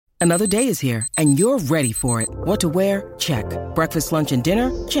Another day is here, and you're ready for it. What to wear? Check. Breakfast, lunch, and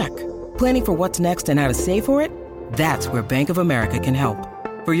dinner? Check. Planning for what's next and how to save for it? That's where Bank of America can help.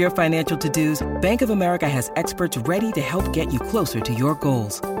 For your financial to-dos, Bank of America has experts ready to help get you closer to your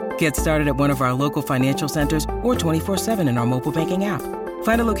goals. Get started at one of our local financial centers or 24/7 in our mobile banking app.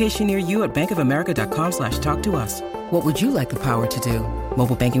 Find a location near you at bankofamerica.com/talktous. What would you like the power to do?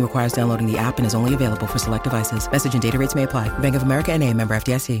 Mobile banking requires downloading the app and is only available for select devices. Message and data rates may apply. Bank of America N.A., member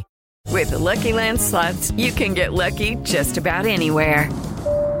FDIC. With the Lucky Land Slots, you can get lucky just about anywhere.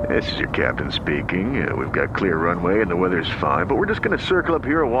 This is your captain speaking. We've got clear runway and the weather's fine, but we're just going to circle up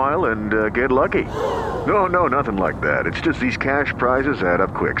here a while and get lucky. No, nothing like that. It's just these cash prizes add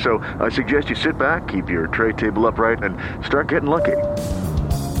up quick. So I suggest you sit back, keep your tray table upright, and start getting lucky.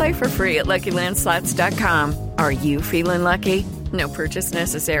 Play for free at LuckyLandSlots.com. Are you feeling lucky? No purchase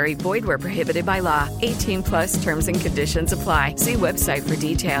necessary. Void where prohibited by law. 18+ terms and conditions apply. See website for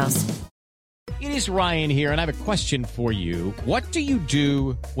details. It is Ryan here, and I have a question for you. What do you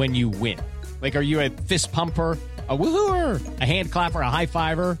do when you win? Like, are you a fist pumper, a woohooer, a hand clapper, a high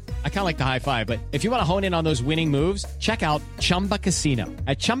fiver? I kind of like the high five, but if you want to hone in on those winning moves, check out Chumba Casino.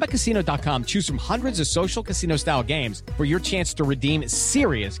 At ChumbaCasino.com, choose from hundreds of social casino-style games for your chance to redeem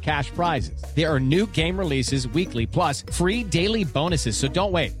serious cash prizes. There are new game releases weekly, plus free daily bonuses, so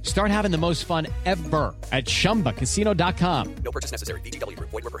don't wait. Start having the most fun ever at ChumbaCasino.com. No purchase necessary. VGW Group.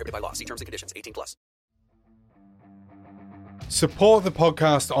 Void where prohibited by law. See terms and conditions. 18+. Support the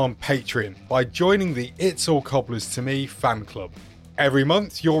podcast on Patreon by joining the It's All Cobblers to Me fan club. Every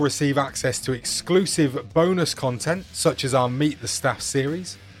month, you'll receive access to exclusive bonus content, such as our Meet the Staff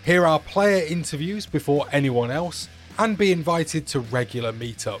series, hear our player interviews before anyone else, and be invited to regular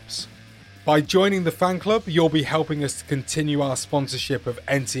meetups. By joining the fan club, you'll be helping us to continue our sponsorship of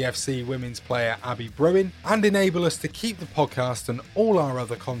NTFC women's player Abby Bruin and enable us to keep the podcast and all our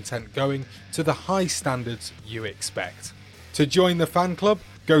other content going to the high standards you expect. To join the fan club,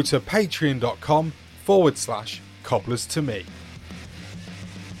 go to patreon.com/cobblers to me.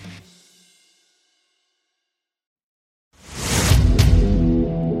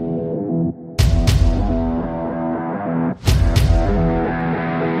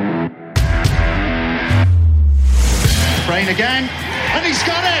 Rain again, and he's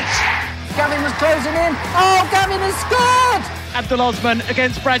got it! Gavin was closing in. Oh, Gavin has scored! Abdul Osman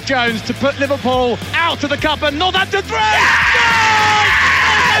against Brad Jones to put Liverpool out of the cup, and Northampton 3!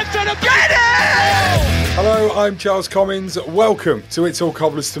 Hello, I'm Charles Commins. Welcome to It's All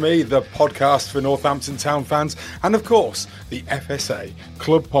Cobblers to Me, the podcast for Northampton Town fans, and of course, the FSA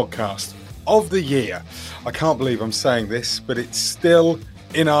Club Podcast of the Year. I can't believe I'm saying this, but it's still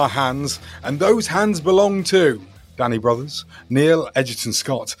in our hands, and those hands belong to Danny Brothers, Neil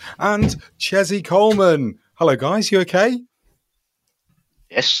Edgerton-Scott, and Chesy Coleman. Hello, guys. You okay?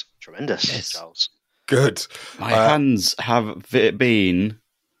 Yes, tremendous, yes. Charles. Good. My hands have been...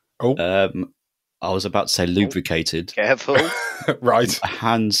 I was about to say lubricated. Careful. Right. My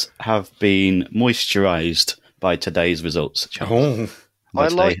hands have been moisturised by today's results, Charles.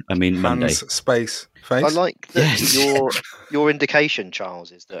 Monday. Hands, space, face. I like that your indication,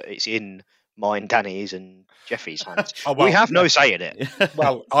 Charles, is that it's in mine, Danny's, and Jeffy's hands. We have no say in it.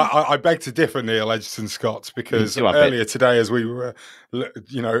 Well, I beg to differ, Neil Edgerton-Scott, because earlier today, as we were,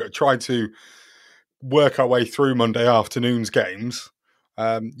 trying to work our way through Monday afternoon's games,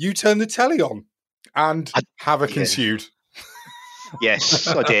 you turned the telly on and havoc ensued. Yes,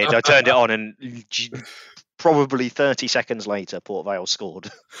 I did. I turned it on, and probably 30 seconds later, Port Vale scored.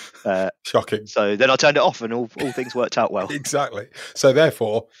 Shocking. So then I turned it off, and all things worked out well. Exactly. So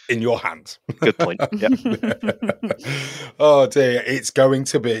therefore, in your hands. Good point. Yep. Oh dear, it's going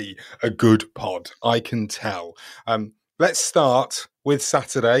to be a good pod. I can tell. Let's start with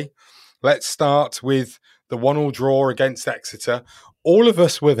Saturday. Let's start with the 1-1 draw against Exeter. All of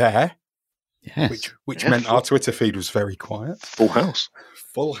us were there. Yes. Which meant our Twitter feed was very quiet. Full house.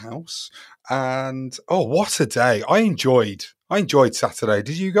 And what a day. I enjoyed Saturday.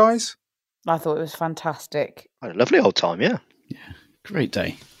 Did you guys? I thought it was fantastic. I had a lovely old time, yeah. Great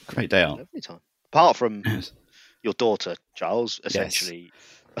day out. Lovely time. Apart from your daughter, Charles, essentially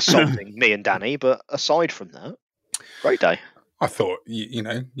assaulting me and Danny, but aside from that, great day. I thought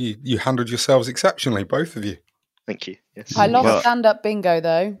you handled yourselves exceptionally, both of you. Thank you. Yes. I lost stand-up bingo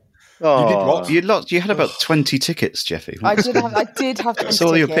though. Oh. You did what? You had about 20 tickets, Jeffy. I did have 20 tickets. I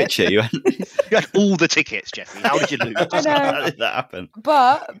saw your picture. You had all the tickets, Jeffy. How did you lose? I know. How did that happen?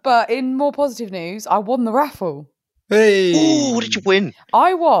 But in more positive news, I won the raffle. Hey! Ooh, what did you win?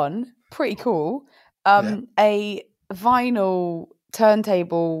 I won, pretty cool, a vinyl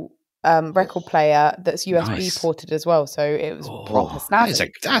turntable record player that's USB ported as well. So it was proper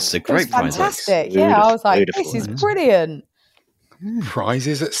snazzy. That's a great prize. Fantastic. Yeah, I was like, this is brilliant.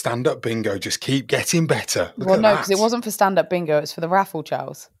 Prizes at stand-up bingo just keep getting better. Well, no, because it wasn't for stand-up bingo. It's for the raffle,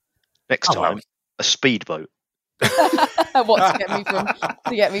 Charles. Next time, a speedboat. What, to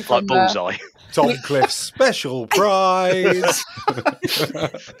get me from like Bullseye. Tom Cliff's special prize.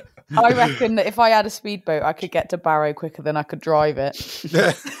 I reckon that if I had a speedboat, I could get to Barrow quicker than I could drive it.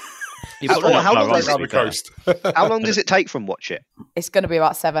 How long does it take from Watch It? It's going to be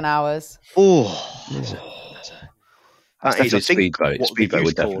about 7 hours. That is, I think, speedboat. what we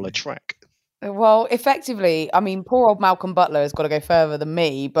used to call a trek. Well, effectively, I mean, poor old Malcolm Butler has got to go further than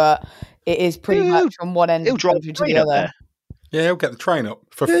me, but it is pretty much from one end of the country to the other. There. Yeah, he'll get the train up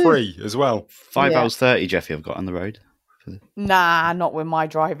for free as well. 5 hours 30, Jeffy, I've got on the road. Nah, not with my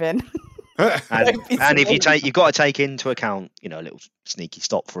driving. and if you've got to take into account, a little sneaky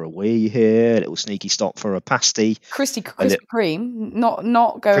stop for a wee here, a little sneaky stop for a pasty. Krispy Kreme, not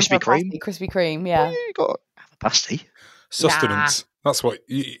going Krispy for a Kreme? pasty. Krispy Kreme, yeah. You got to have a pasty. Sustenance. That's what.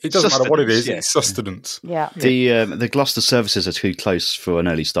 It doesn't matter what it is. Yeah. It's sustenance. Yeah. The Gloucester services are too close for an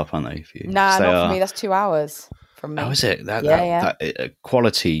early stop, aren't they? Not for me. That's 2 hours from me. Oh, is it? That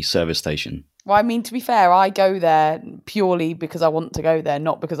quality service station. Well, I mean, to be fair, I go there purely because I want to go there,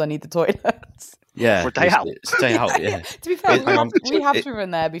 not because I need the toilets. Yeah, for a day out. It's a day out. Yeah. To be fair, we have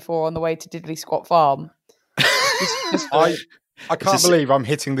driven there before on the way to Diddley Squat Farm. I can't believe I'm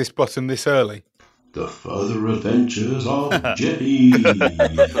hitting this button this early. The Further Adventures of Jeffy.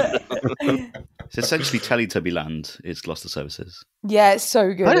 It's essentially Teletubby Land. It's Gloucester services. Yeah, it's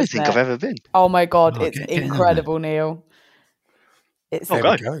so good. I don't think I've ever been. Oh my god, it's incredible, Neil. It's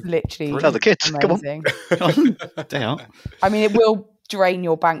literally tell the kids. amazing. Come on. Day out. I mean, it will drain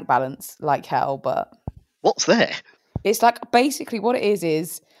your bank balance like hell, but what's there? It's like basically what it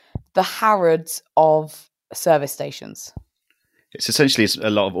is the Harrods of service stations. It's essentially a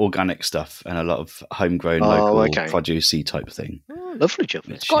lot of organic stuff and a lot of homegrown, local, producey type thing. Oh, lovely, Jeff.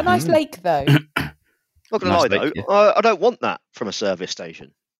 It's got a nice lake, though. Not going to lie, though. Yeah. I don't want that from a service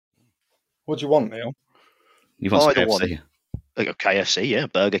station. What do you want, Neil? You want KFC? KFC, yeah.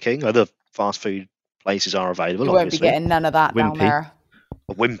 Burger King. Other fast food places are available, You won't be getting none of that down there.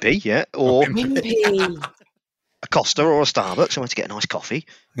 A Wimpy, yeah. Or Wimpy. A Costa or a Starbucks. Somewhere to get a nice coffee.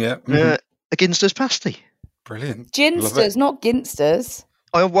 Yeah. A Ginster's pasty. Brilliant. Ginsters, not Ginsters.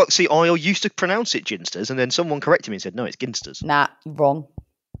 I used to pronounce it Ginsters, and then someone corrected me and said, no, it's Ginsters. Nah, wrong.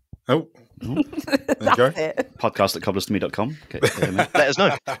 Oh. There you go. Podcast at cobblerstome.com. Let us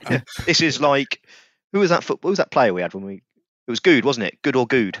know. Yeah. This is like, who was that player we had when we... It was Good, wasn't it? Good or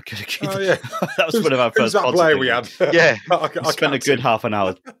Good? Oh, yeah. That was one of our first that player we had? Yeah. I spent a good half an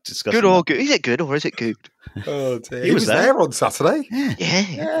hour discussing Good or Good? Is it good or is it good? Oh, dear. He was there on Saturday. Yeah.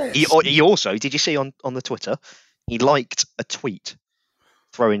 Yes. He also, did you see on the Twitter, he liked a tweet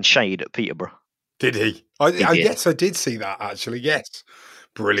throwing shade at Peterborough. Did he? Yes, I did see that, actually. Yes.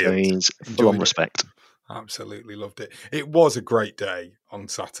 Brilliant. Means full respect. Absolutely loved it. It was a great day on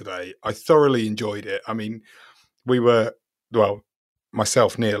Saturday. I thoroughly enjoyed it. I mean,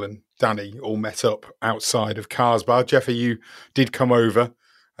 myself, Neil and Danny all met up outside of Cars Bar. Jeffy, you did come over.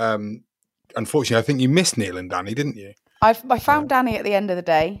 Unfortunately, I think you missed Neil and Danny, didn't you? I found Danny at the end of the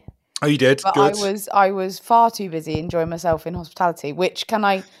day. Oh, you did? But Good. I was far too busy enjoying myself in hospitality, which can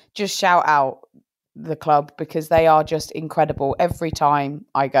I just shout out the club because they are just incredible. Every time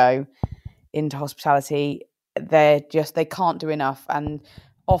I go into hospitality, they can't do enough. And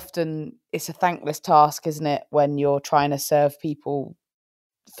often it's a thankless task, isn't it, when you're trying to serve people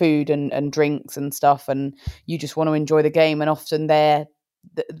food and drinks and stuff, and you just want to enjoy the game. And often they're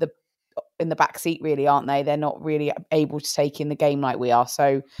in the back seat, really, aren't they? They're not really able to take in the game like we are.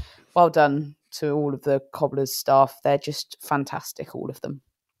 So well done to all of the Cobblers staff. They're just fantastic, all of them.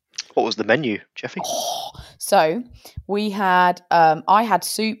 What was the menu, Jeffy? So we had, I had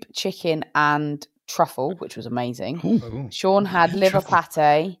soup, chicken and truffle, which was amazing. Ooh. Sean had liver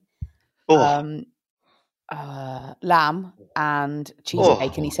pate, lamb and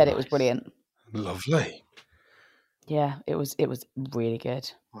cheesecake, and he said it was brilliant. Lovely. Yeah, it was really good.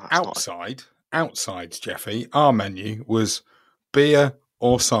 Outside, Jeffy, our menu was beer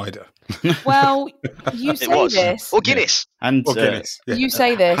or cider. Well, you say this. Or Guinness. And Guinness. Yeah. You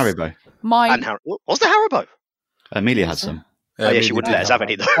say this. Haribo. What's the Haribo? Amelia had some. She wouldn't let us have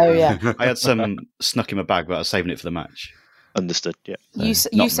any though. Oh yeah. I had some snuck in my bag, but I was saving it for the match. Understood. Yeah. You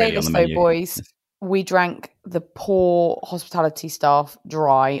say this though, boys. We drank the poor hospitality staff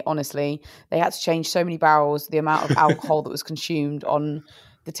dry. Honestly, they had to change so many barrels. The amount of alcohol that was consumed on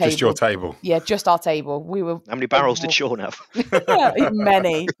the table. Just your table. Yeah, just our table. We were. How many barrels did Sean have?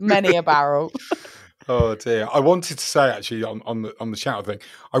 many a barrel. Oh dear! I wanted to say actually on the shout thing,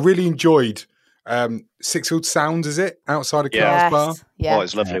 I really enjoyed Sixfield Sounds. Is it outside of Carl's Bar? Yeah, oh, it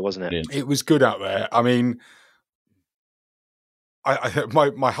was lovely, wasn't it? It was good out there. I mean,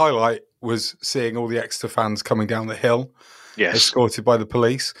 my highlight was seeing all the Exeter fans coming down the hill, escorted by the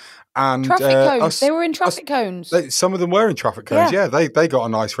police. And traffic cones. They were in traffic cones. Some of them were in traffic cones. Yeah, they got a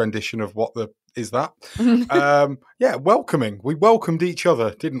nice rendition of what is that. Welcoming. We welcomed each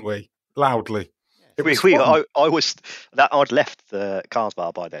other, didn't we? Loudly. I'd left the Carl's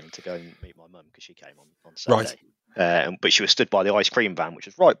Bar by then to go and meet my mum because she came on Saturday. Right. But she was stood by the ice cream van, which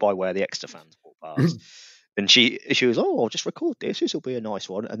was right by where the Exeter fans walked past. And she was, I'll just record this. This will be a nice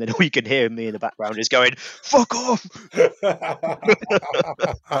one. And then all you can hear me in the background is going, fuck off.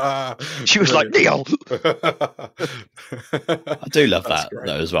 She was like, Neil. I do love that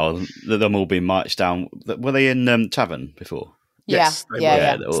though as well. Them all being marched down. Were they in Tavern before? Yes,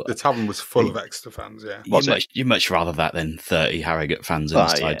 the tavern was full of Exeter fans. Yeah, you much rather that than 30 Harrogate fans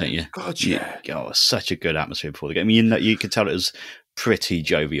inside, don't you? God, yeah. Such a good atmosphere before the game. I mean, you could tell it was pretty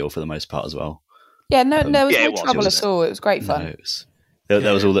jovial for the most part as well. Yeah, there was no trouble at all. It was great fun. No,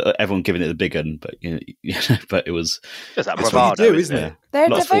 there was everyone giving it the big one, but but it was just that bravado, what you do, isn't it? They're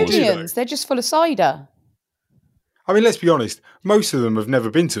Devonians. They're just full of cider. I mean, let's be honest. Most of them have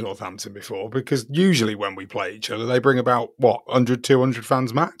never been to Northampton before because usually when we play each other, they bring about 100, 200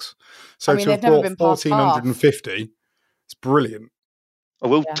 fans max. So to have brought 1,450, it's brilliant. I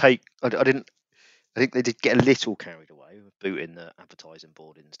will take. I think they did get a little carried away with booting the advertising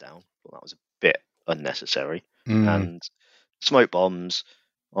boardings down. Well, that was a bit unnecessary. And smoke bombs,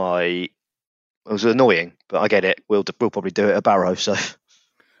 it was annoying, but I get it. We'll probably do it at Barrow. So,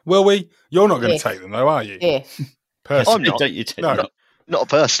 will we? You're not going to take them, though, are you? Yeah. I'm not. Don't you take them? Not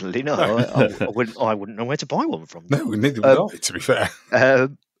personally. No, I wouldn't know where to buy one from. No, neither would I. To be fair,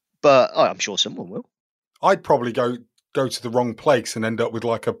 but I'm sure someone will. I'd probably go to the wrong place and end up with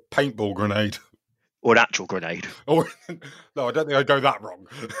like a paintball grenade. Or an actual grenade. No, I don't think I'd go that wrong.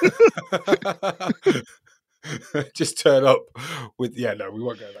 Just turn up with we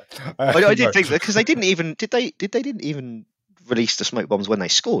won't go there. I did think that because they didn't even they didn't even release the smoke bombs when they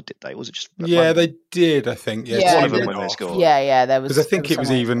scored, did they? Was it just they did, I think. One of them when they scored. Yeah, there was because I think it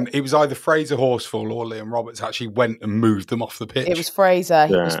was either Fraser Horsfall or Liam Roberts actually went and moved them off the pitch. It was Fraser.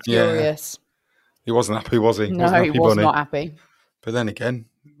 He was furious. He wasn't happy, was he? No, he was not happy. But then again,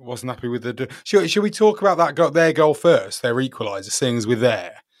 wasn't happy with the. Should we talk about their goal first? Their equaliser, seeing as we're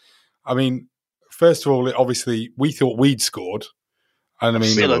there. I mean, first of all, obviously, we thought we'd scored, and I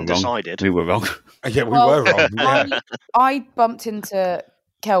mean, still undecided. We were wrong. Yeah, we were wrong. Yeah. I bumped into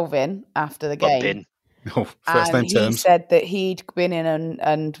Kelvin after the game. First name he terms. said that he'd been in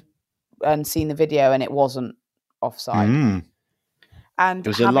and seen the video, and it wasn't offside. And it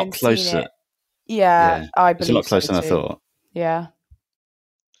was a lot closer. I believe it was a lot closer than I thought. Yeah.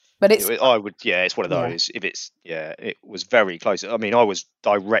 But it's it's one of those. If it's it was very close. I mean, I was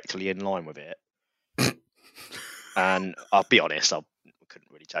directly in line with it. And I'll be honest, I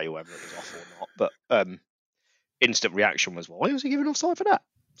couldn't really tell you whether it was off or not, but instant reaction was, why was he giving offside for that?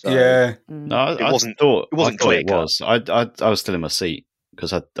 So, no, it wasn't clear. It was. I was still in my seat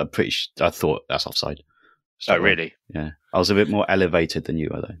because I'm pretty I thought that's offside. Oh, really? Yeah. I was a bit more elevated than you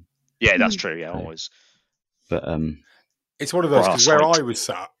were though. Yeah, that's true. Yeah, I was. But it's one of those because where I was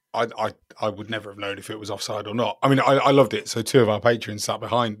sat, I would never have known if it was offside or not. I mean, I loved it. So two of our patrons sat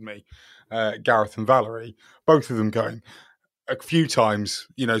behind me, Gareth and Valerie, both of them going a few times,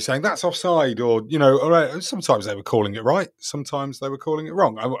 saying that's offside, or sometimes they were calling it right, sometimes they were calling it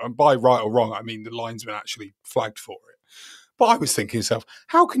wrong. And by right or wrong, I mean the linesman actually flagged for it. But I was thinking to myself,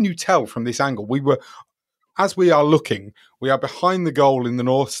 how can you tell from this angle? As we are looking, we are behind the goal in the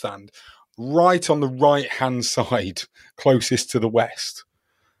north stand, right on the right-hand side, closest to the west.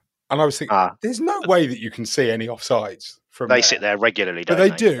 And I was thinking, there's no way that you can see any offsides from there. They sit there regularly, don't they?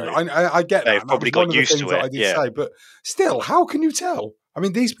 But they do. I get that. They've probably got used to it. I did say, but still, how can you tell? I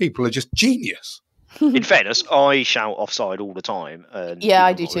mean, these people are just genius. In fairness, I shout offside all the time. And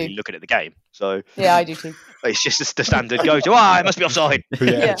I do too. Really looking at the game. So yeah, I do too. It's just the standard go to, it must be offside.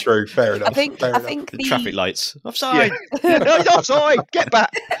 Yeah, true. Fair enough. I think the traffic lights. Offside. Yeah. Offside. Get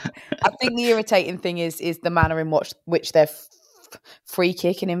back. I think the irritating thing is the manner in which their free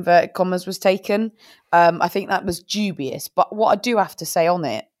kick in inverted commas was taken. I think that was dubious. But what I do have to say on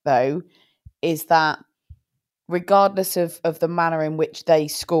it, though, is that regardless of the manner in which they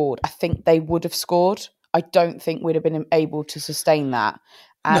scored, I think they would have scored. I don't think we'd have been able to sustain that.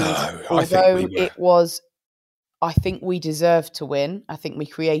 And although it was I think we deserved to win. I think we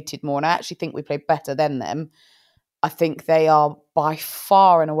created more, and I actually think we played better than them. I think they are by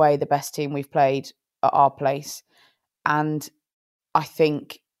far and away the best team we've played at our place. And I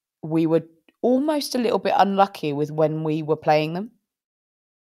think we were almost a little bit unlucky with when we were playing them.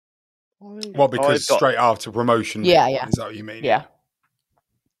 Well, because straight after promotion. Yeah. Is that what you mean? Yeah.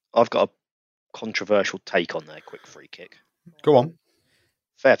 I've got a controversial take on their quick free kick. Go on.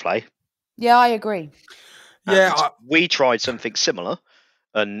 Fair play. Yeah, I agree. And we tried something similar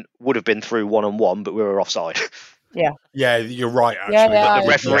and would have been through 1-on-1, but we were offside. Yeah. Yeah, you're right, actually. Yeah,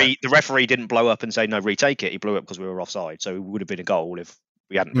 the referee didn't blow up and say, no, retake it. He blew up because we were offside. So it would have been a goal if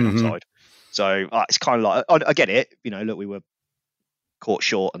we hadn't been offside. So it's kind of like, I get it. Look, we were caught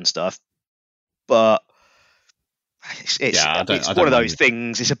short and stuff. But it's one of those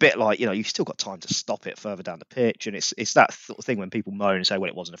things. It's a bit like, you've still got time to stop it further down the pitch. And it's that sort of thing when people moan and say, well,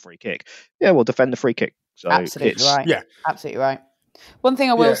 it wasn't a free kick. Yeah, well, defend the free kick. So absolutely right. Yeah. Absolutely right. One thing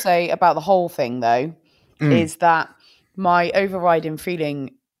I will say about the whole thing, though, is that my overriding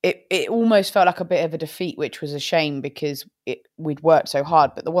feeling, it almost felt like a bit of a defeat, which was a shame because we'd worked so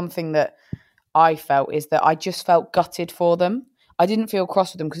hard. But the one thing that I felt is that I just felt gutted for them. I didn't feel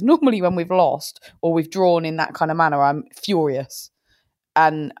cross with them because normally when we've lost or we've drawn in that kind of manner, I'm furious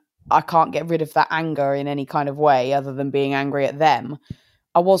and I can't get rid of that anger in any kind of way other than being angry at them.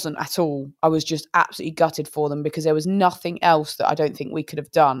 I wasn't at all. I was just absolutely gutted for them because there was nothing else that I don't think we could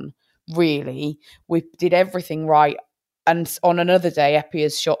have done, really. We did everything right. And on another day,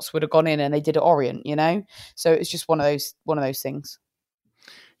 Epia's shots would have gone in and they did at Orient, So it's just one of those things.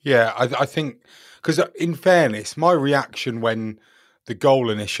 Yeah, I think, because in fairness, my reaction when the goal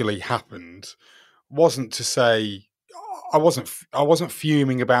initially happened wasn't to say, I wasn't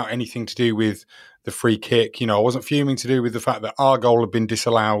fuming about anything to do with the free kick. I wasn't fuming to do with the fact that our goal had been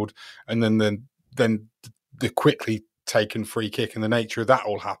disallowed and then the quickly taken free kick and the nature of that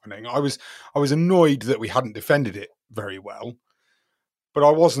all happening. I was annoyed that we hadn't defended it very well, but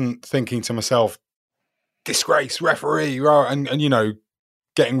I wasn't thinking to myself, disgrace, referee, and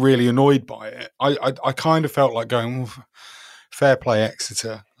getting really annoyed by it. I kind of felt like going, well, fair play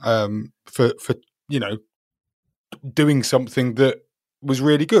Exeter for doing something that was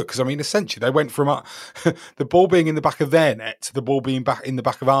really good. Because, essentially they went from the ball being in the back of their net to the ball being back in the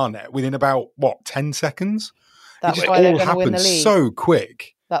back of our net within about, 10 seconds? That's it just why they're all going to win the happened league. so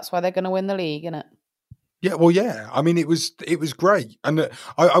quick. That's why they're going to win the league, isn't it? Yeah, well, yeah. It was great. And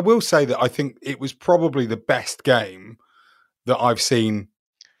I will say that I think it was probably the best game that I've seen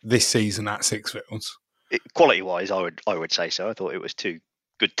this season at Sixfields. Quality-wise, I would say so. I thought it was two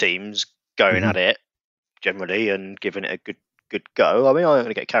good teams going at it generally and giving it a good go. I'm not going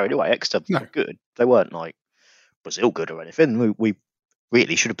to get carried away. Exeter were good. They weren't like Brazil good or anything. We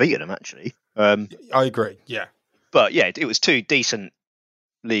really should have beaten them, actually. I agree, yeah. But yeah, it was two decent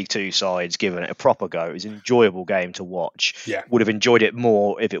League Two sides giving it a proper go. It was an enjoyable game to watch. Yeah. Would have enjoyed it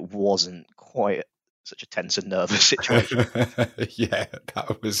more if it wasn't quite such a tense and nervous situation. Yeah,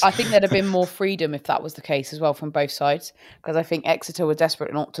 that was. I think there'd have been more freedom if that was the case as well from both sides, because I think Exeter were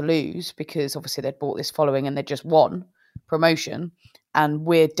desperate not to lose because obviously they'd bought this following and they'd just won promotion, and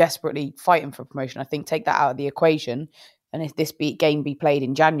we're desperately fighting for promotion. I think take that out of the equation, and if this game be played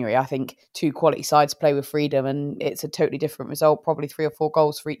in January, I think two quality sides play with freedom, and it's a totally different result. Probably 3 or 4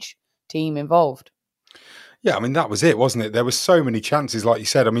 goals for each team involved. Yeah, that was it, wasn't it? There were so many chances, like you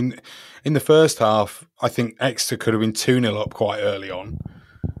said. In the first half, I think Exeter could have been 2-0 up quite early on.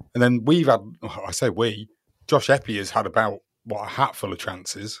 And then we've had, Josh Eppie has had about, a hatful of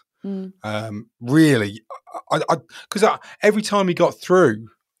chances. Really, because every time he got through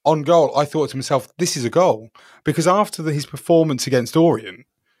on goal, I thought to myself, this is a goal. Because after his performance against Orient,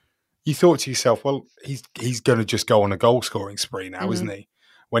 you thought to yourself, well, he's going to just go on a goal-scoring spree now, isn't he?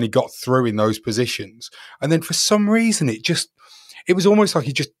 When he got through in those positions. And then for some reason, it was almost like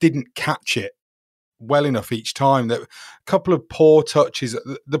he just didn't catch it well enough each time. That a couple of poor touches,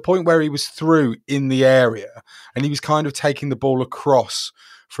 the point where he was through in the area and he was kind of taking the ball across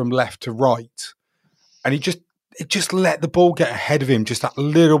from left to right. And it just let the ball get ahead of him just that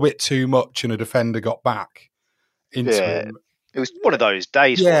little bit too much, and a defender got back into him. It was one of those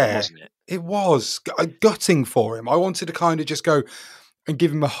days for him, wasn't it? It was gutting for him. I wanted to kind of just go and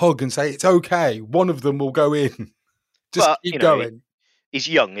give him a hug and say, it's okay, one of them will go in. Just keep going. He's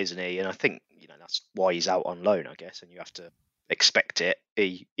young, isn't he? And I think, that's why he's out on loan, I guess, and you have to expect it.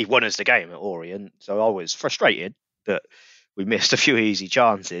 He won us the game at Orient, so I was frustrated that we missed a few easy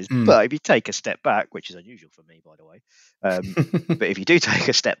chances. But if you take a step back, which is unusual for me, by the way, but if you do take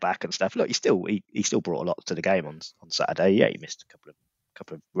a step back and stuff, look, he still brought a lot to the game on Saturday. Yeah, he missed a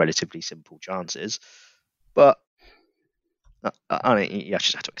couple of relatively simple chances, but I mean, you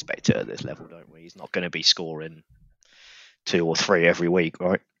just have to expect it at this level, don't we? He's not going to be scoring 2 or 3 every week,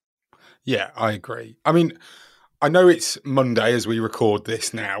 right? Yeah, I agree. I mean, I know it's Monday as we record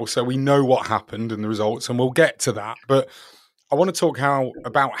this now, so we know what happened and the results, and we'll get to that. But I want to talk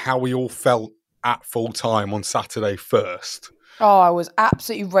about how we all felt at full time on Saturday first. Oh, I was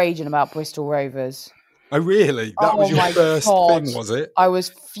absolutely raging about Bristol Rovers. Oh, really? That was your first thing, was it? I was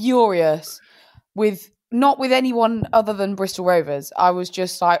furious not with anyone other than Bristol Rovers. I was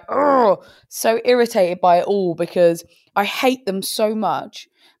just like, so irritated by it all because I hate them so much.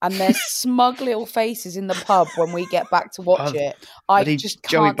 And their smug little faces in the pub when we get back to watch it. I just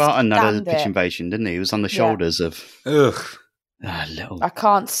can't Joey Barton had a stand pitch it. invasion, didn't he? He was on the shoulders of... Ugh. I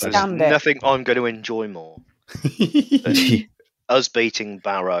can't stand it. Nothing I'm going to enjoy more than us beating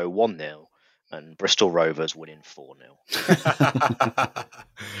Barrow 1-0 and Bristol Rovers winning 4-0.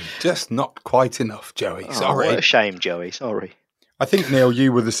 Just not quite enough, Joey. Oh, Sorry. what a shame, Joey. Sorry. I think, Neil,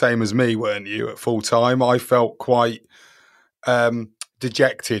 you were the same as me, weren't you, at full time? I felt quite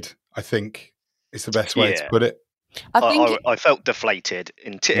dejected, I think is the best way to put it. I felt deflated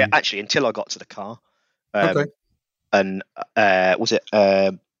until I got to the car. Okay. And was it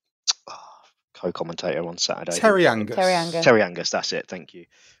co-commentator on Saturday? Terry Angus. Terry Angus, that's it. Thank you.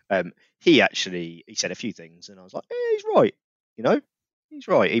 He said a few things, and I was like, he's right. He's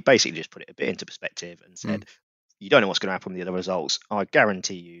right. He basically just put it a bit into perspective and said, you don't know what's going to happen with the other results. I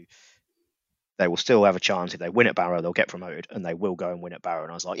guarantee you they will still have a chance. If they win at Barrow, they'll get promoted, and they will go and win at Barrow.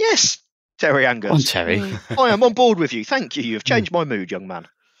 And I was like, yes, Terry Angus. Come on, Terry. I am on board with you. Thank you. You've changed my mood, young man.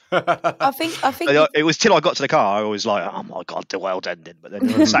 I think it was till I got to the car. I was like, "Oh my god, the world's ending." But then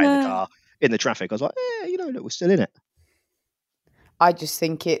when I sat in the car in the traffic, I was like, look, we're still in it. I just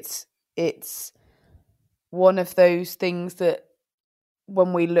think it's one of those things that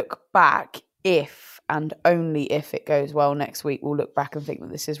when we look back, if and only if it goes well next week, we'll look back and think that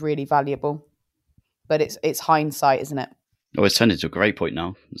this is really valuable. But it's hindsight, isn't it? Oh, it's turned into a great point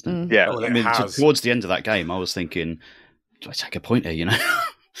now, isn't it? Yeah, I mean, towards the end of that game, I was thinking, do I take a point here?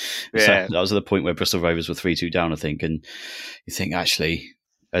 Yeah. So that was the point where Bristol Rovers were 3-2 down, I think, and you think actually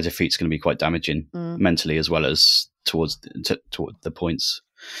a defeat's going to be quite damaging mentally as well as toward the points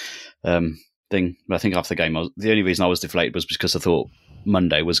thing. But I think after the game, the only reason I was deflated was because I thought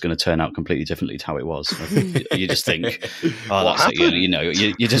Monday was going to turn out completely differently to how it was. You just think, that's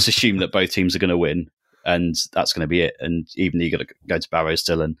it. You just assume that both teams are going to win, and that's going to be it. And even you got to go to Barrow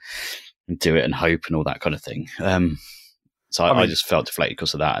still and do it and hope and all that kind of thing. So I just felt deflated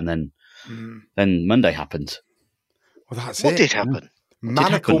because of that. And then Monday happened. Well, that's what did happen?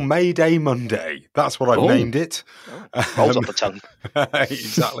 Manacle Mayday Monday. That's what I've named it. Rolls off the tongue.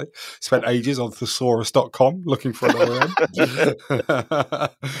 Exactly. Spent ages on thesaurus.com looking for another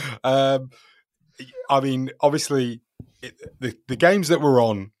end. I mean, obviously, the games that were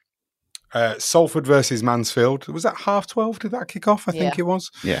on, Salford versus Mansfield, was that 12:30? Did that kick off? I think it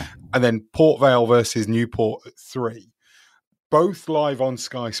was. Yeah. And then Port Vale versus Newport at 3. Both live on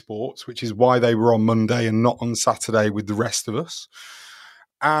Sky Sports, which is why they were on Monday and not on Saturday with the rest of us.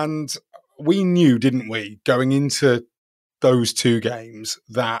 And we knew, didn't we, going into those 2 games,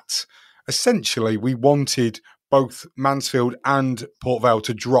 that essentially we wanted both Mansfield and Port Vale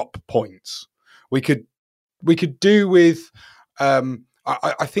to drop points. We could do with,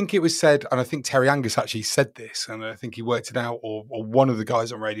 I think it was said, and I think Terry Angus actually said this, and I think he worked it out, or one of the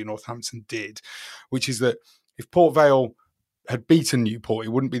guys on Radio Northampton did, which is that if Port Vale had beaten Newport, it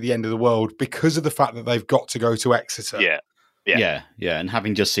wouldn't be the end of the world because of the fact that they've got to go to Exeter. Yeah. And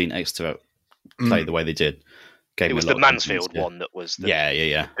having just seen Exeter play the way they did, it was the Mansfield one that was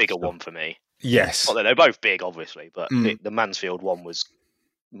the bigger one for me. Yes. Well, they're both big, obviously, but the Mansfield one was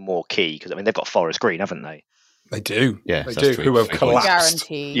more key because, I mean, they've got Forest Green, haven't they? They do. Yeah, they do. Who have collapsed.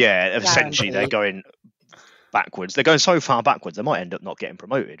 Guaranteed. Yeah, essentially they're going backwards. They're going so far backwards they might end up not getting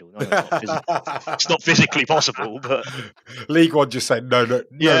promoted. It's not physically possible, but League One just said no.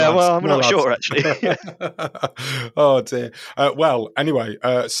 I'm not sure actually. Oh dear. Well, anyway,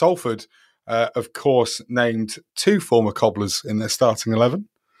 Salford, of course, named 2 former Cobblers in their starting 11,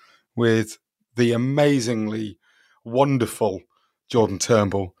 with the amazingly wonderful Jordan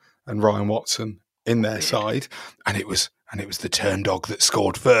Turnbull and Ryan Watson in their side, and it was the turn dog that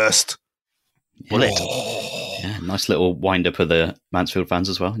scored first. Bullet. Yeah, nice little wind up of the Mansfield fans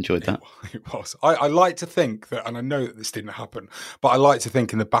as well. Enjoyed that. It was. I like to think that, and I know that this didn't happen, but I like to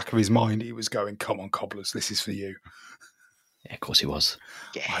think in the back of his mind he was going, "Come on, Cobblers, this is for you." Yeah, of course he was.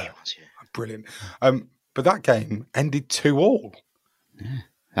 Yeah, he was. Yeah. Brilliant. But that game ended 2-2. Yeah.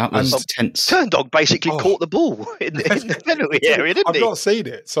 That was tense. Turndog basically caught the ball in the penalty area, didn't he? I've not seen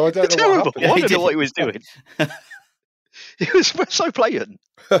it, so I don't know what happened. I don't know what he was doing. We're so blatant.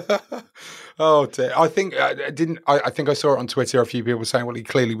 Oh dear. I think I think I saw it on Twitter. A few people saying, well, he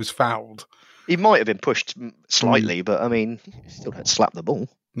clearly was fouled. He might have been pushed slightly, but I mean, he still had slapped the ball.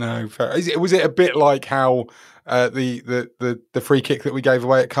 No, fair. Was it a bit like how the free kick that we gave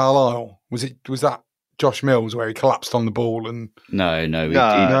away at Carlisle? Was that Josh Mills where he collapsed on the ball and No. He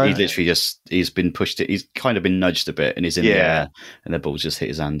literally he's been pushed. He's kind of been nudged a bit, and he's in the air, and the ball just hit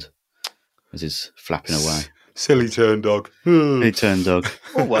his hand as he's flapping away. Silly turn dog. He turned dog.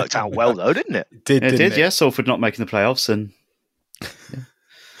 All worked out well though, didn't it? It did. Yeah, Salford not making the playoffs, and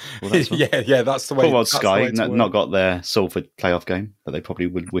that's the way. Poor old Sky not got their Salford playoff game that they probably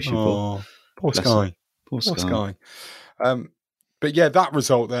would wish for. Poor Sky. Poor Sky. But yeah, that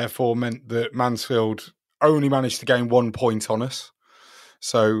result therefore meant that Mansfield only managed to gain 1 point on us.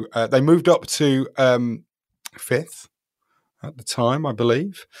 So they moved up to 5th at the time, I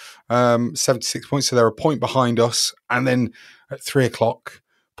believe. 76 points, so they're a point behind us. And then at 3:00,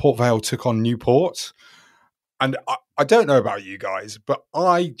 Port Vale took on Newport. And I don't know about you guys, but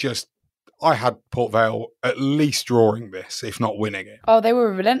I had Port Vale at least drawing this, if not winning it. Oh, they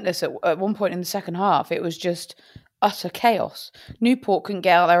were relentless at one point in the second half. It was just utter chaos. Newport couldn't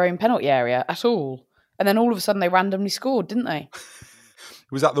get out of their own penalty area at all. And then all of a sudden they randomly scored, didn't they?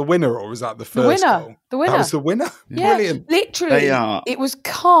 Was that the winner or was that the first goal? The winner. That was the winner? Yeah, brilliant. Literally, it was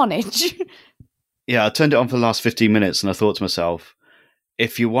carnage. Yeah, I turned it on for the last 15 minutes and I thought to myself,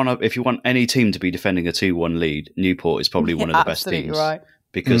 if you want any team to be defending a 2-1 lead, Newport is probably one of the best teams. Right.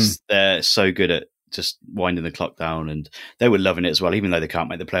 Because they're so good at just winding the clock down, and they were loving it as well, even though they can't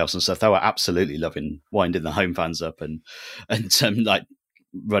make the playoffs and stuff. They were absolutely loving winding the home fans up and like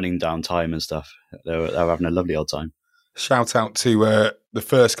running down time and stuff. They were having a lovely old time. Shout out to the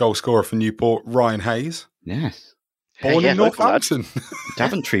first goal scorer for Newport, Ryan Hayes. Yes. Born in Northampton.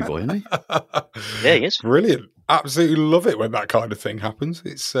 Daventry boy, isn't he? Yeah, he is. Brilliant. Absolutely love it when that kind of thing happens.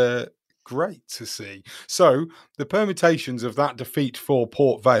 It's great to see. So the permutations of that defeat for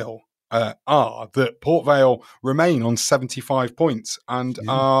Port Vale are that Port Vale remain on 75 points and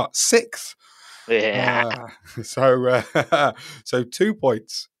are 6th. Yeah. So 2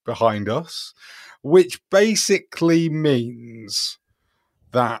 points behind us, which basically means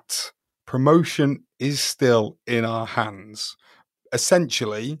that promotion is still in our hands.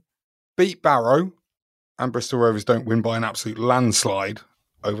 Essentially, beat Barrow and Bristol Rovers don't win by an absolute landslide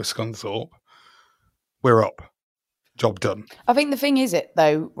over Scunthorpe, we're up. Job done. I think the thing is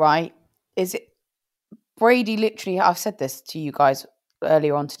Brady literally, I've said this to you guys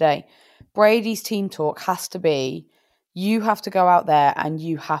earlier on today, Brady's team talk has to be, you have to go out there and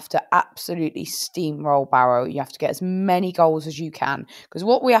you have to absolutely steamroll Barrow. You have to get as many goals as you can. Because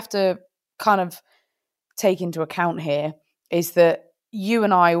what we have to kind of take into account here is that you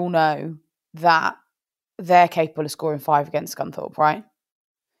and I all know that they're capable of scoring 5 against Scunthorpe, right?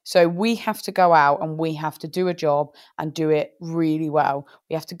 So we have to go out and we have to do a job and do it really well.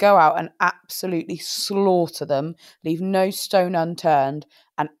 We have to go out and absolutely slaughter them, leave no stone unturned,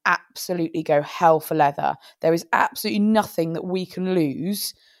 and absolutely go hell for leather. There is absolutely nothing that we can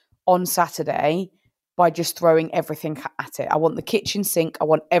lose on Saturday by just throwing everything at it. I want the kitchen sink. I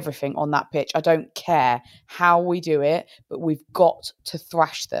want everything on that pitch. I don't care how we do it, but we've got to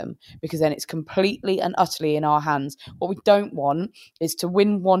thrash them because then it's completely and utterly in our hands. What we don't want is to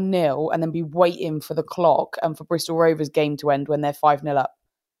win 1-0 and then be waiting for the clock and for Bristol Rovers game to end when they're 5-0 up.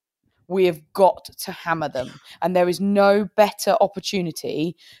 We have got to hammer them. And there is no better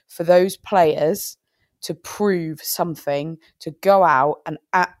opportunity for those players to prove something, to go out and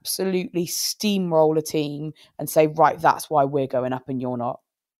absolutely steamroll a team and say, right, that's why we're going up and you're not.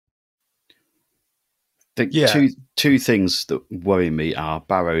 Two things that worry me are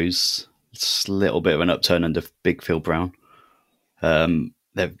Barrow's little bit of an upturn under Big Phil Brown.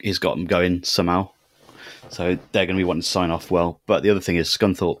 He's got them going somehow. So they're going to be wanting to sign off well. But the other thing is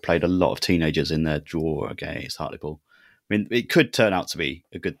Scunthorpe played a lot of teenagers in their draw against Hartlepool. I mean, it could turn out to be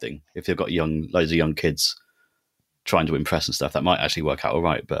a good thing if they've got loads of young kids trying to impress and stuff. That might actually work out all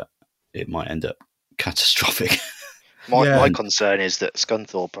right, but it might end up catastrophic. My concern is that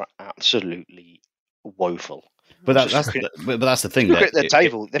Scunthorpe are absolutely woeful. But that's the thing. Look at the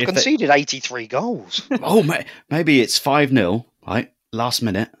table. They've conceded 83 goals. Oh, maybe it's 5-0, right? Last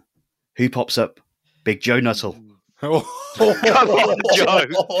minute. Who pops up? Big Joe Nuttall. Come on, Joe.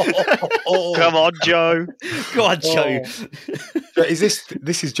 Come on, Joe. Go on, Joe.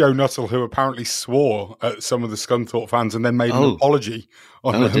 This is Joe Nuttall, who apparently swore at some of the Scunthorpe fans and then made an apology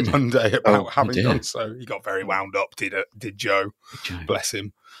on Monday about having done so. He got very wound up, did Joe. Bless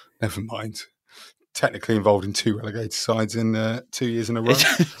him. Never mind. Technically involved in 2 relegated sides in 2 years in a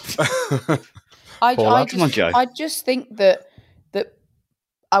row. I just think that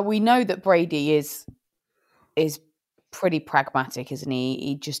we know that Brady is pretty pragmatic, isn't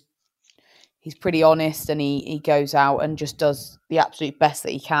he? He's pretty honest, and he goes out and just does the absolute best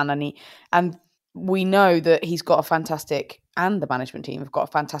that he can, and we know that he's got a fantastic, and the management team have got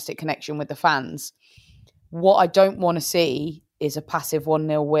a fantastic connection with the fans. What I don't want to see is a passive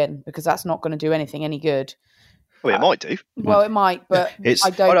 1-0 win, because that's not going to do anything any good. Well, it might do. Well, it might, but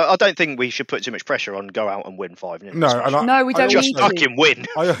I don't think we should put too much pressure on go out and win 5-0. No, we don't just fucking win.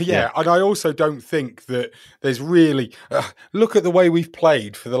 And I also don't think that there's really look at the way we've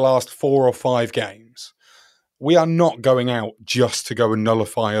played for the last 4 or 5 games. We are not going out just to go and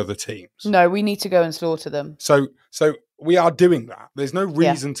nullify other teams. No, we need to go and slaughter them. So we are doing that. There's no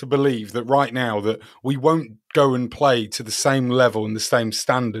reason to believe that right now that we won't go and play to the same level and the same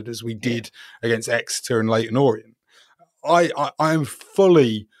standard as we did against Exeter and Leyton Orient. I am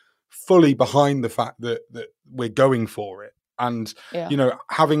fully behind the fact that we're going for it. And,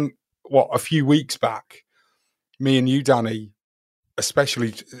 having, a few weeks back, me and you, Danny,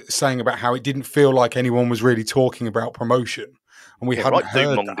 especially saying about how it didn't feel like anyone was really talking about promotion. And we hadn't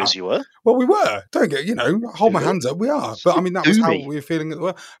heard that. You were. Well, we were. Don't get, hold my hands up. We are. But I mean, that was how we were feeling.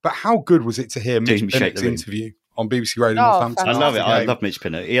 But how good was it to hear Mitch Pinnock's interview on BBC Radio Northampton? I love it. I love Mitch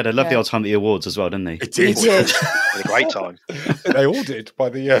Pinnock. He had a lovely old time at the awards as well, didn't he? He did. Had a great time. They all did by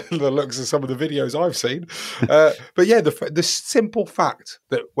the looks of some of the videos I've seen. But yeah, the simple fact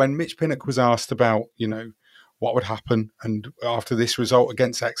that when Mitch Pinnock was asked about, what would happen and after this result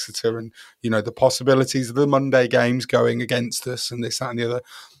against Exeter and, the possibilities of the Monday games going against us and this, that and the other,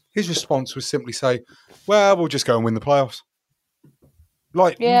 his response was simply say, well, we'll just go and win the playoffs.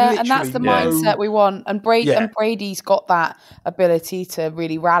 And that's the mindset we want. And Brady's got that ability to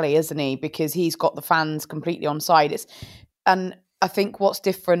really rally, isn't he? Because he's got the fans completely on side. And I think what's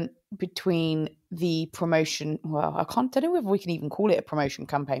different between the promotion, don't know if we can even call it a promotion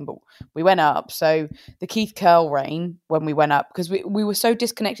campaign, but we went up. So the Keith Curle reign, when we went up, because we were so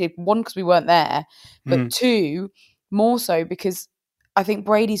disconnected, one, because we weren't there, but two, more so because I think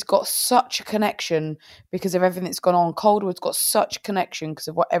Brady's got such a connection because of everything that's gone on. Calderwood's got such a connection because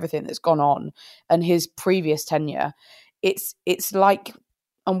of everything that's gone on and his previous tenure. It's like,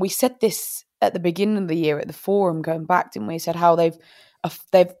 and we said this at the beginning of the year at the forum going back, didn't we? Said how they've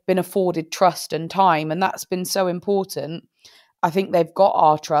been afforded trust and time, and that's been so important. I think they've got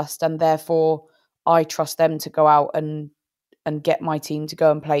our trust, and therefore I trust them to go out and get my team to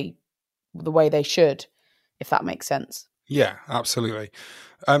go and play the way they should, if that makes sense. Yeah, absolutely.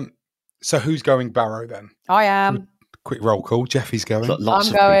 So who's going Barrow then? I am. Quick roll call. Jeffy's going.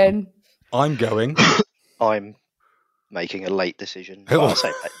 I'm going. I'm going. I'm making a late decision. I'll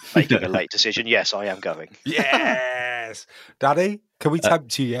say making a late decision. Yes, I am going. Yes. Daddy, can we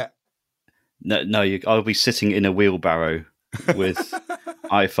tempt you yet? No. I'll be sitting in a wheelbarrow with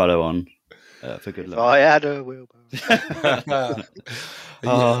I follow on for good luck. I had a wheelbarrow.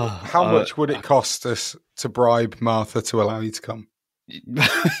 How much would it cost us to bribe Martha to allow you to come?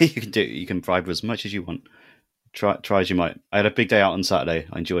 You can bribe her as much as you want. Try as you might. I had a big day out on Saturday.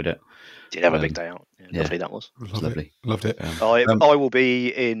 I enjoyed it. Did have a big day out. Yeah, lovely that was. Lovely. Loved it. I will be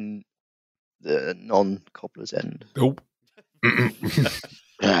in the non-Cobbler's End. Oh.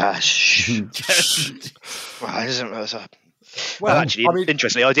 Well, actually,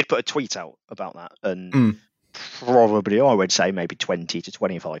 interestingly, I did put a tweet out about that, and probably, I would say, maybe 20 to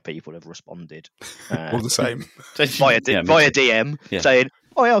 25 people have responded. All the same. via DM, saying,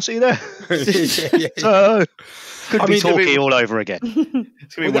 oh, yeah, I'll see you there. So, could be talking all over again.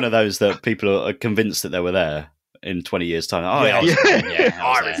 It's going to be one of those that people are convinced that they were there in 20 years' time. I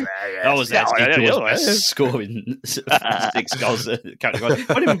was there. Scoring 6 goals. I wasn't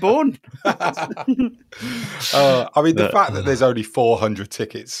even born. The fact that there's only 400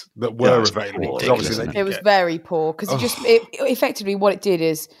 tickets that were available. It was very poor because it effectively what it did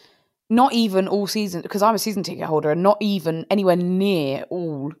is not even all season, because I'm a season ticket holder, and not even anywhere near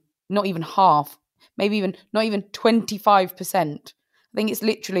all, not even half, maybe even not even 25%. I think it's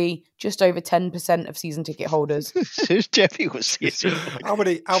literally just over 10% of season ticket holders. Jeffy was season. How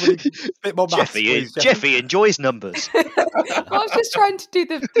many? Bit more maths, Jeffy enjoys numbers. I was just trying to do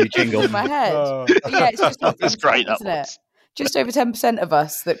the jingle in my head. Yeah, it's just that's great, isn't it? Just over 10% of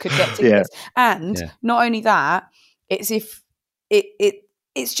us that could get tickets, and not only that, it's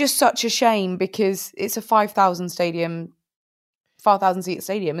it's just such a shame because it's a 5,000 seat stadium,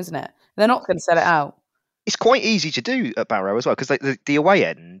 isn't it? They're not going to sell it out. It's quite easy to do at Barrow as well because the away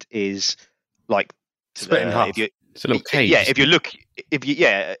end is like split in half. It's a little cage. Yeah, if you're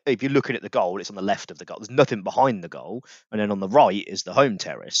looking at the goal, it's on the left of the goal. There's nothing behind the goal, and then on the right is the home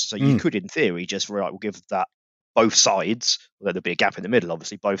terrace. So you could, in theory, just we'll give that both sides. Although there'll be a gap in the middle,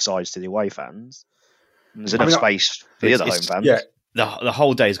 obviously, both sides to the away fans. And there's enough space for the other home fans. Yeah. The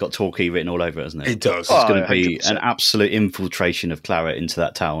whole day's got Torquay written all over it, hasn't it? It does. It's going to be 100%. an absolute infiltration of claret into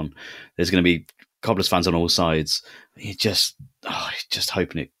that town. There's going to be Cobblers fans on all sides. You're just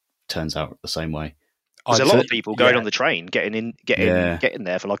hoping it turns out the same way. There's a lot of people going on the train, getting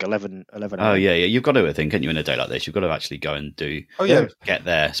there for like 11 hours. Oh, yeah. You've got to, I think, can't you, in a day like this? You've got to actually go and get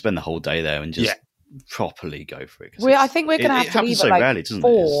there, spend the whole day there and just properly go for it. I think we're going to have to leave at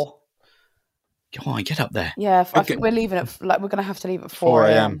 4. Go on, get up there. Yeah, I think we're leaving at we're going to have to leave at 4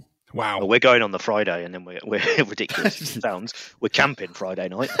 a.m. Wow. Well, we're going on the Friday, and then we're ridiculous. It sounds. We're camping Friday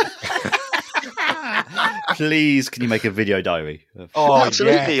night. Please, can you make a video diary? Oh,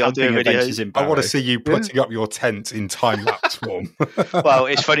 absolutely! Yeah. I'll do a video. I want to see you putting up your tent in time lapse form. Well,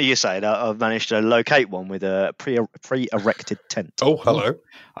 it's funny you say that. I've managed to locate one with a pre-erected tent. Oh, hello!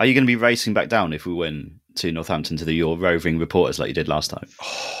 Are you going to be racing back down if we win to Northampton to do your roving reporters like you did last time?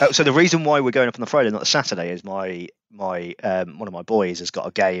 So the reason why we're going up on the Friday, not the Saturday, is my one of my boys has got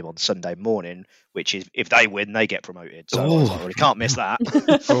a game on Sunday morning, which is if they win, they get promoted. So I really can't miss that.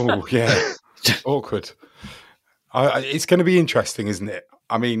 Oh yeah, awkward. It's going to be interesting, isn't it?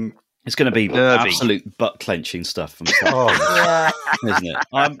 I mean, it's going to be absolute butt clenching stuff from start, isn't it?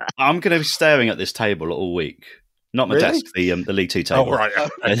 I'm going to be staring at this table all week. Not my desk, the League Two table. Oh, right.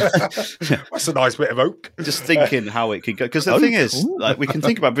 That's a nice bit of oak. Just thinking how it could go. Because the thing is, like, we can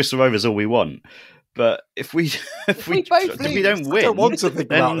think about Bristol Rovers all we want, but if we don't win, I don't want to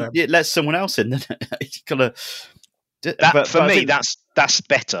think about them. It lets someone else in. Then for me, that's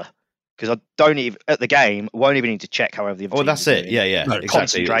better. Because I don't even at the game won't even need to check however the other team that's it. Yeah. No, exactly.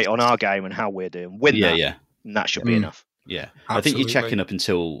 Concentrate on our game and how we're doing. Win that, and that should be enough. Yeah, absolutely. I think you're checking up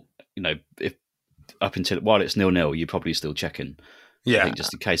until while it's 0-0, you're probably still checking. Yeah, I think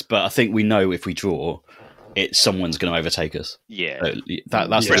just in case. But I think we know if we draw, someone's going to overtake us. Yeah, so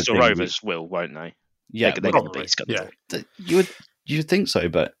that's Bristol Rovers won't they? Yeah, they're going to beat Scunthorpe. You would think so,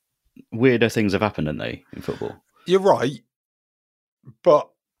 but weirder things have happened, haven't they, in football? You're right, but.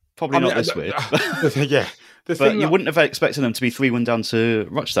 Probably not this weird. But you wouldn't have expected them to be 3-1 down to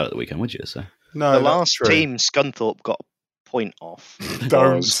Rochdale at the weekend, would you? So no, the last team Scunthorpe got a point off.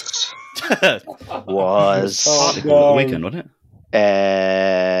 Was the weekend, wasn't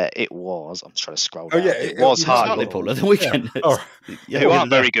it? It was. I'm trying to scroll down. Oh yeah, it was Hartlepool at the weekend. Yeah. Who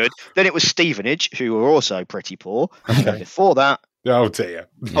aren't very good. Then it was Stevenage, who were also pretty poor. Okay. Before that. Oh dear.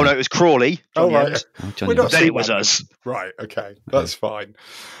 Oh no, it was Crawley. Right. Then it was us. Right. Okay, that's fine.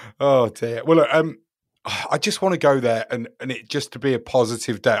 Oh dear. Well, look, I just want to go there and it just to be a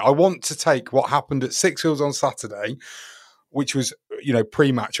positive day. I want to take what happened at Sixfields on Saturday, which was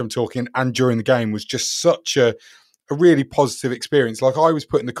pre-match I'm talking, and during the game was just such a really positive experience. Like I was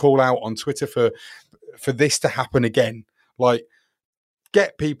putting the call out on Twitter for this to happen again. Like.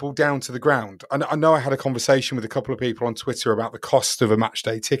 Get people down to the ground. I know I had a conversation with a couple of people on Twitter about the cost of a match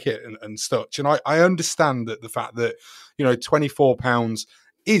day ticket and such. And I understand that the fact that, £24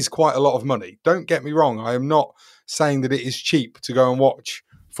 is quite a lot of money. Don't get me wrong. I am not saying that it is cheap to go and watch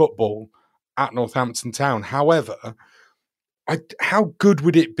football at Northampton Town. However, how good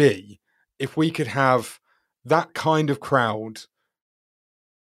would it be if we could have that kind of crowd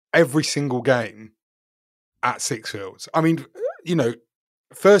every single game at Sixfields? I mean,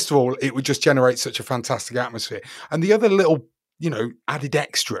 first of all, it would just generate such a fantastic atmosphere. And the other little, added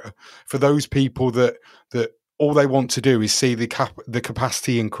extra for those people that all they want to do is see the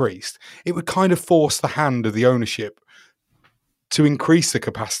capacity increased, it would kind of force the hand of the ownership to increase the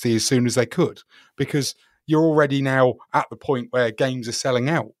capacity as soon as they could, because you're already now at the point where games are selling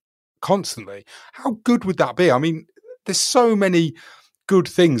out constantly. How good would that be? I mean, there's so many good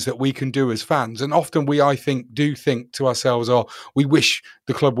things that we can do as fans, and often I think to ourselves, we wish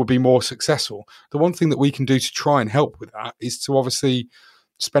the club would be more successful. The one thing that we can do to try and help with that is to obviously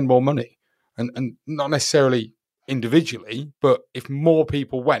spend more money, and not necessarily individually, but if more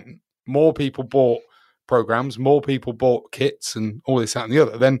people went, more people bought programs, more people bought kits and all this, that and the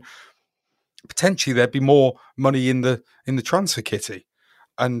other, then potentially there'd be more money in the transfer kitty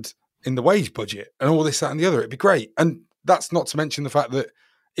and in the wage budget and all this, that and the other. It'd be great. And that's not to mention the fact that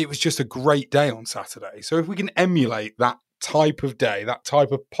it was just a great day on Saturday. So if we can emulate that type of day, that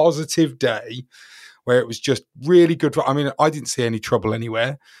type of positive day where it was just really good. I mean, I didn't see any trouble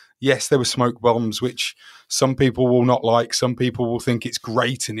anywhere. Yes, there were smoke bombs, which some people will not like. Some people will think it's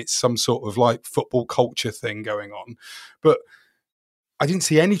great and it's some sort of like football culture thing going on. But I didn't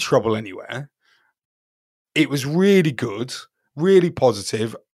see any trouble anywhere. it was really good, really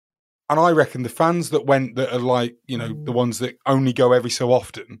positive. And I reckon the fans that went, that are like, you know, the ones that only go every so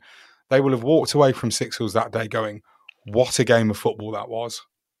often, they will have walked away from Sixfields that day going, what a game of football that was.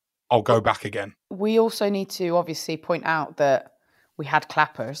 I'll go back again. We also need to obviously point out that we had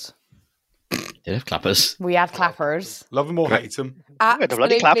clappers. Did have clappers. We had clappers. Love them or hate them.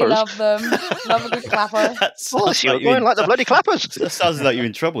 Absolutely love them. Love a good clapper. You're going like the bloody clappers. That sounds like you're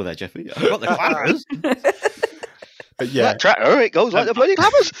in trouble there, Jeffy. I've got the clappers. But yeah, tractor, it goes like the bloody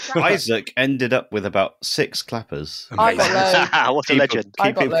clappers. Isaac ended up with about 6 clappers. I got loads. What a legend.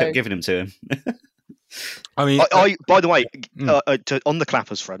 People kept giving them to him. I mean, by the way, on the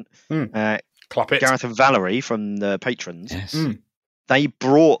clappers front, clap it. Gareth and Valerie from the patrons, Yes. they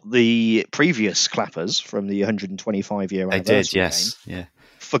brought the previous clappers from the 125-year They anniversary did, yes. Yeah.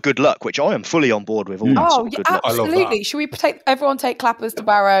 for good luck, which I am fully on board with. All that sort of good luck. Absolutely. Should we everyone take clappers to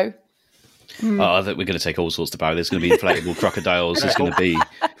Barrow? Oh, I think we're going to take all sorts to Barrow. There's going to be inflatable crocodiles. There's going to be...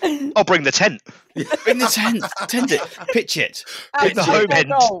 I'll bring the tent. Bring the tent. Tent it. Pitch it. With the home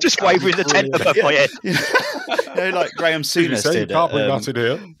end. Just wave with the tent above my head. You know, like Graham Souness did. You can't bring that in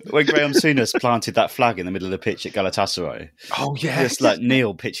here. When Graham Souness planted that flag in the middle of the pitch at Galatasaray. Oh, yeah. Just like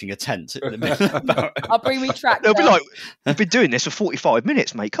Neil pitching a tent in the middle of Barrow. I'll bring me tractor. They'll be like, we've been doing this for 45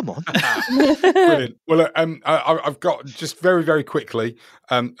 minutes, mate. Come on. Brilliant. Well, I've got just very, very quickly,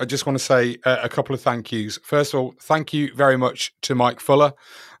 I just want to say a couple of thank yous. First of all, thank you very much to Mike Fuller.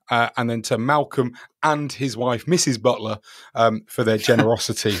 And then to Malcolm and his wife, Mrs. Butler, for their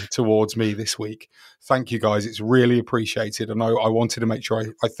generosity towards me this week. Thank you, guys. It's really appreciated. And I wanted to make sure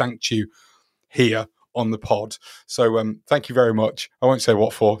I thanked you here on the pod. So thank you very much. I won't say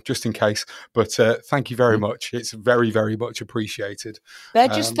what for, just in case. But thank you very much. It's very, very much appreciated. They're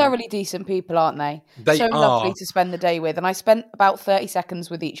just thoroughly decent people, aren't they? They so are. Lovely to spend the day with. And I spent about 30 seconds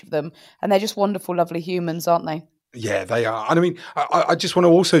with each of them. And they're just wonderful, lovely humans, aren't they? Yeah, they are. And I mean, I just want to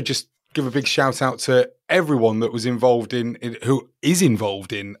also just give a big shout out to everyone that was involved who is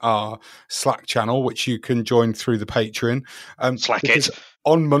involved in our Slack channel, which you can join through the Patreon. Slack it.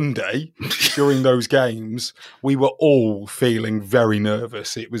 On Monday, during those games, we were all feeling very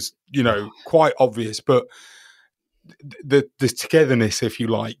nervous. It was, quite obvious, but the togetherness, if you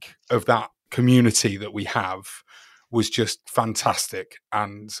like, of that community that we have was just fantastic.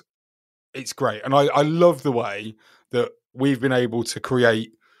 And it's great. And I love the way that we've been able to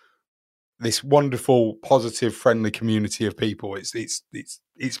create this wonderful, positive, friendly community of people. It's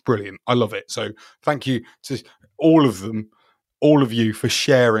brilliant. I love it. So thank you to all of them, all of you, for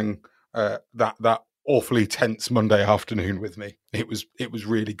sharing that awfully tense Monday afternoon with me. It was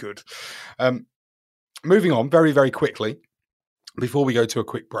really good. Moving on very, very quickly, before we go to a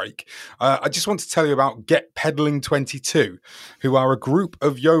quick break, I just want to tell you about Get Peddling 22, who are a group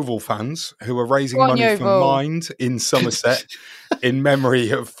of Yeovil fans who are raising money for Mind in Somerset in memory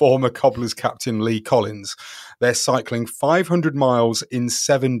of former Cobblers captain Lee Collins. They're cycling 500 miles in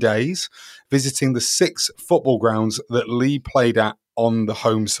 7 days, visiting the 6 football grounds that Lee played at on the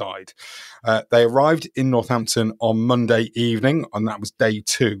home side. They arrived in Northampton on Monday evening, and that was day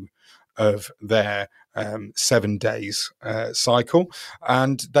 2 of their 7 days cycle,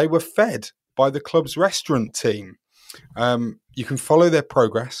 and they were fed by the club's restaurant team. You can follow their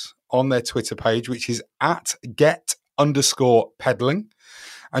progress on their Twitter page, which is at get_peddling,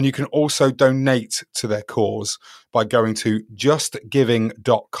 and you can also donate to their cause by going to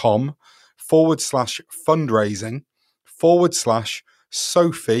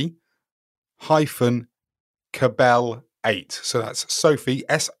justgiving.com/fundraising/Sophie-Cabell8. So that's Sophie,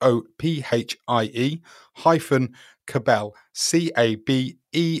 SOPHIE Cabell,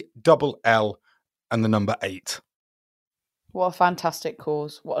 CABELL, and the number 8. What a fantastic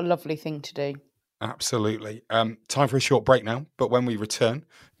cause. What a lovely thing to do. Absolutely. Time for a short break now, but when we return,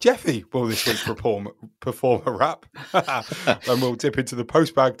 Jeffy will this week perform a rap, and we'll dip into the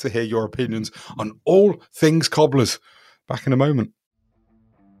postbag to hear your opinions on all things Cobblers. Back in a moment.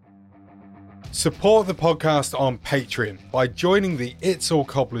 Support the podcast on Patreon by joining the It's All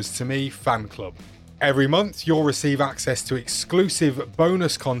Cobblers to Me fan club. Every month, you'll receive access to exclusive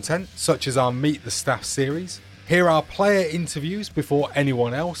bonus content, such as our Meet the Staff series, hear our player interviews before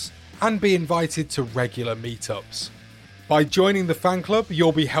anyone else, and be invited to regular meetups. By joining the fan club,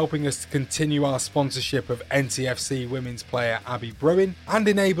 you'll be helping us to continue our sponsorship of NTFC women's player Abby Bruin and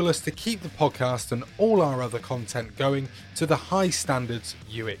enable us to keep the podcast and all our other content going to the high standards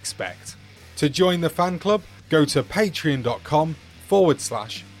you expect. To join the fan club, go to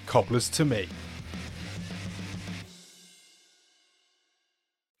patreon.com/cobblers to me.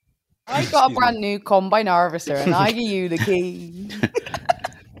 I got a brand new combine harvester and I give you the key.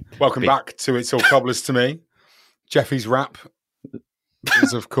 Welcome back to It's All Cobblers to Me. Jeffy's rap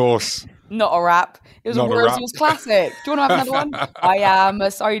is, of course... Not a rap. It was a Wordsworth classic. Do you want to have another one? I am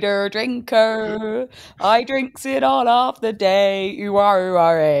a cider drinker. I drinks it all off the day.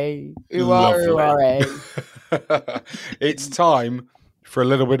 Ooh-ah-ooh-ah-ray. Ooh-ah-ooh-ah-ray. It's time for a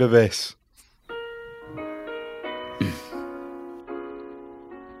little bit of this.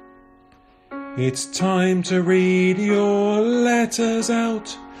 It's time to read your letters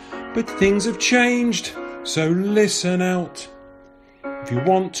out, but things have changed, so listen out. If you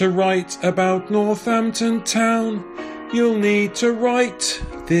want to write about Northampton Town, you'll need to write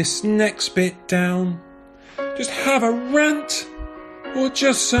this next bit down. Just have a rant or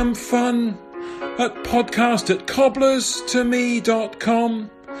just some fun at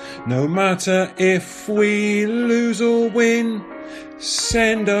podcast@cobblerstome.com. No matter if we lose or win,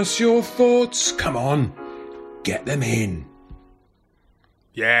 send us your thoughts. Come on, get them in.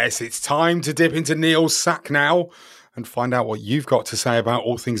 Yes, it's time to dip into Neil's sack now and find out what you've got to say about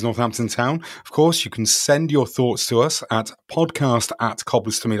all things Northampton Town. Of course, you can send your thoughts to us at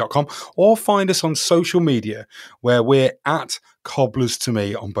podcast@cobblerstome.com or find us on social media where we're at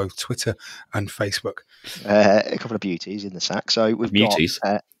CobblersToMe on both Twitter and Facebook. A couple of beauties in the sack. So we've got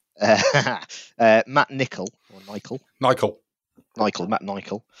Matt Nichol, or Nichol. Matt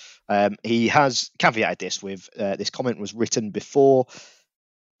Nichol. He has caveated this with this comment was written before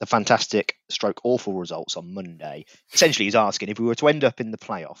the fantastic / awful results on Monday. Essentially, he's asking if we were to end up in the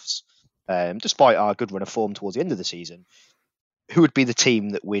playoffs, despite our good run of form towards the end of the season, who would be the team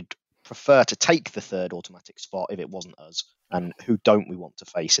that we'd prefer to take the third automatic spot if it wasn't us, and who don't we want to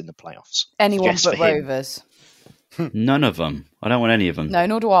face in the playoffs? Anyone but Rovers. None of them. I don't want any of them. No,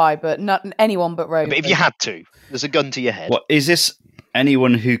 nor do I, but not anyone but Rovers. But if you had to, there's a gun to your head. What is this?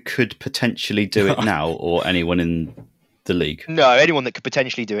 Anyone who could potentially do it now, or anyone in the league? No, anyone that could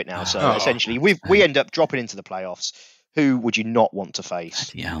potentially do it now. So essentially, we end up dropping into the playoffs. Who would you not want to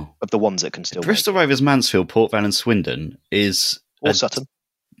face of the ones that can still Bristol Rovers, Mansfield, Port Vale and Swindon is... Or Sutton.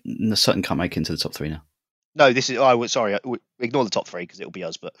 Sutton can't make it into the top three now. No, this is... sorry, ignore the top three because it'll be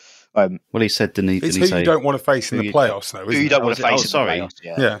us. But well, he said, didn't he? It's who who you don't want to face in the playoffs, though, isn't it? Who you don't want to face in the playoffs,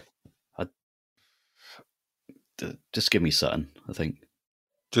 yeah. Just give me Sutton, I think.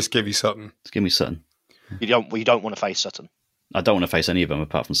 Just give you Sutton. Just give me Sutton. You don't want to face Sutton. I don't want to face any of them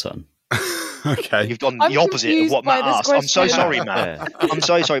apart from Sutton. Okay. You've done the opposite of what Matt asked. I'm so sorry, Matt. I'm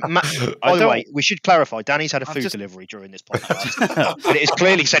so sorry. Matt, by the way, we should clarify, Danny's had a food delivery during this podcast. And it has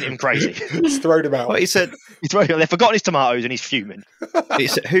clearly sent him crazy. He's thrown him out. What he said... They've forgotten his tomatoes and he's fuming. He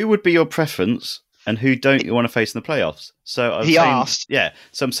said, who would be your preference and who don't you want to face in the playoffs? So I'm asked. Yeah,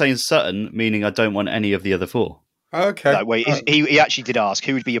 so I'm saying Sutton, meaning I don't want any of the other four. Okay. No, wait, he actually did ask,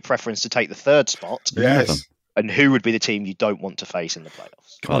 who would be your preference to take the third spot? Yes. And who would be the team you don't want to face in the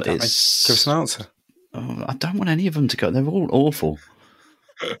playoffs? Well, give us an answer. Oh, I don't want any of them to go. They're all awful.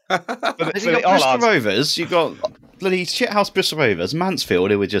 But You've got Bristol Rovers, you've got bloody shithouse Bristol Rovers,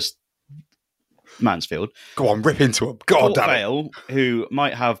 Mansfield, who are just Mansfield. Go on, rip into them. God damn it. Port Vale, who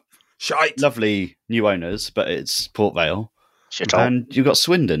might have lovely new owners, but it's Port Vale. And you've got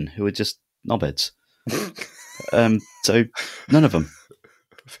Swindon, who are just knobheads. So none of them.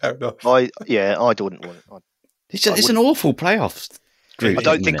 Fair enough. I wouldn't want it. It's an awful playoff group. I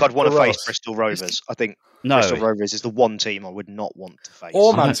don't think I'd want to face Bristol Rovers. I think Bristol Rovers is the one team I would not want to face.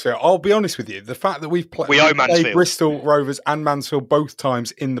 Or Mansfield. I'll be honest with you. The fact that we've played Bristol Rovers and Mansfield both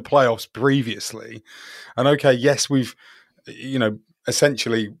times in the playoffs previously, and okay, yes, we've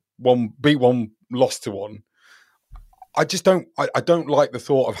essentially beat one, lost to one. I just don't. I don't like the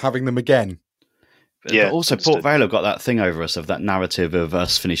thought of having them again. But also, Port Vale have got that thing over us of that narrative of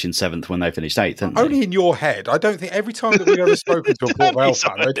us finishing 7th when they finished 8th, haven't they? Only in your head. I don't think every time that we've ever spoken to a Port Vale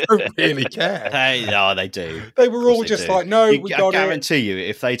fan, they don't really care. They do. They were all just like, no, we got it. I guarantee you,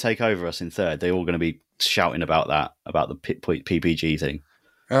 if they take over us in 3rd, they're all going to be shouting about that, about the PPG thing.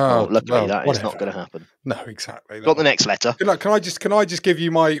 Oh, luckily that is not going to happen. No, exactly. Got the next letter. Can I just give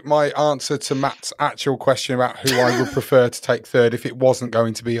you my answer to Matt's actual question about who I would prefer to take 3rd if it wasn't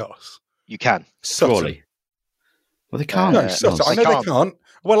going to be us? You can. Surely. Well, they can't. No, Sutton. I know they can't.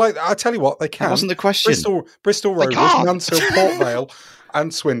 Well, I tell you what, they can. That wasn't the question. Bristol Rovers, Mansfield, Port Vale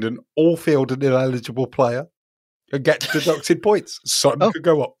and Swindon all field an ineligible player and get deducted points. Sutton could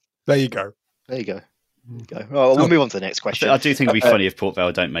go up. There you go. There you go. Well, we'll move on to the next question. I do think it'd be funny if Port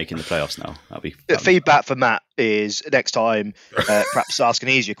Vale don't make in the playoffs now. That'd be fun. Feedback for Matt is next time perhaps ask an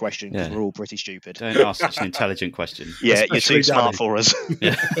easier question because we're all pretty stupid. Don't ask such an intelligent question. Yeah, you're too smart for us.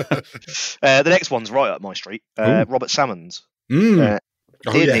 The next one's right up my street. Robert Salmons. Dear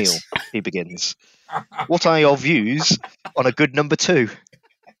Neil, he begins. What are your views on a good number 2?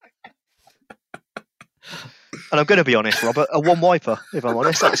 And I'm going to be honest, Robert, a one wiper, if I'm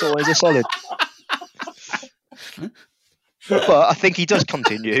honest, that's always a solid. But I think he does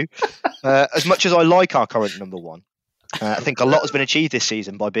continue. As much as I like our current number one, I think a lot has been achieved this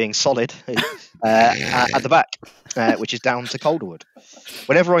season by being solid at the back, which is down to Calderwood.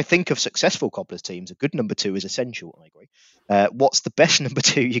 Whenever I think of successful Cobblers teams, a good number two is essential, I agree. What's the best number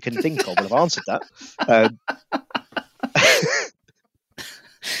two you can think of? Well, I've answered that.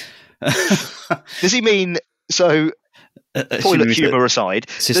 Does he mean, so toilet humour aside,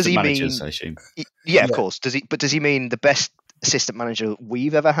 does he mean, I assume. Yeah, of course. Does he mean the best assistant manager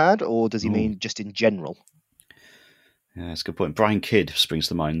we've ever had, or does he mean just in general? Yeah, that's a good point. Brian Kidd springs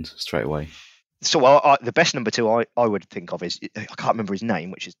to mind straight away. So the best number two I would think of is, I can't remember his name,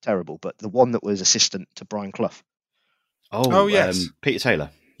 which is terrible, but the one that was assistant to Brian Clough. Oh yes. Peter Taylor.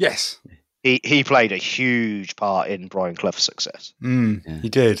 Yes. He played a huge part in Brian Clough's success. He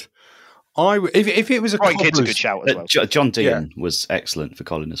did. If it was a Brian Kidd's a good shout as well. John Dean was excellent for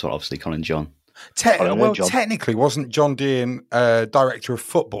Colin as well. Obviously, Colin John. Technically, wasn't John Dean director of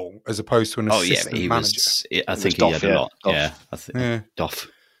football as opposed to an assistant manager? I think he had a lot. Yeah, I think Duffy.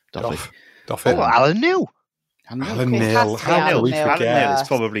 Oh, Alan Neil. Alan Neil. How we forget? Alan Neil is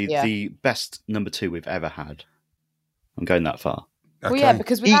probably the best number two we've ever had. I'm going that far. Well, yeah,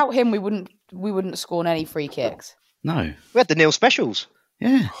 because without him, we wouldn't score any free kicks. No, we had the Neil specials.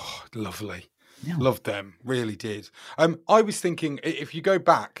 Yeah, lovely. Yeah. Loved them, really did. I was thinking, if you go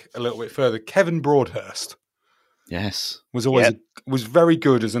back a little bit further, Kevin Broadhurst, was always was very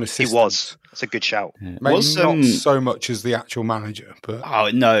good as an assistant. He was. That's a good shout. Yeah. Maybe not so much as the actual manager, but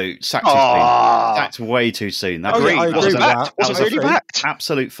sacked way too soon. I agree with that. That was a backed.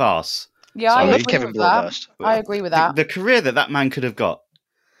 Absolute farce. Yeah, I agree with that. I agree with that. The career that man could have got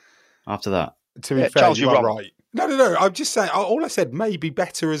after that. To be fair, you're right. No. I'm just saying. All I said, maybe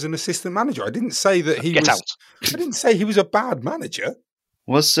better as an assistant manager. I didn't say that he was. Out. I didn't say he was a bad manager.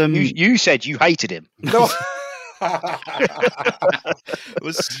 Was you said you hated him? No.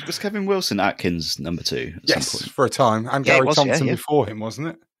 was Kevin Wilson Atkins number two? At some point? For a time, and Gary Thompson before him, wasn't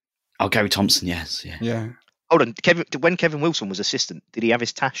it? Oh, Gary Thompson, yes, yeah. Hold on, when Kevin Wilson was assistant, did he have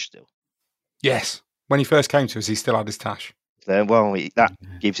his tash still? Yes, when he first came to us, he still had his tash. That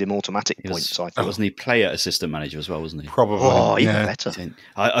gives him automatic points. I think. Wasn't he player assistant manager as well? Wasn't he? Probably. Oh, even better.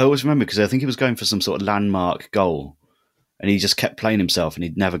 I always remember because I think he was going for some sort of landmark goal, and he just kept playing himself, and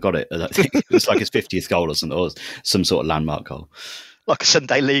he'd never got it. I think it was like his 50th goal or something, or some sort of landmark goal. Like a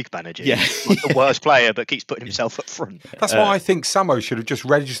Sunday League manager. Yeah, like the worst player, but keeps putting himself up front. That's why I think Samo should have just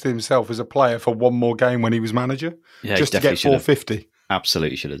registered himself as a player for one more game when he was manager, just to get 450.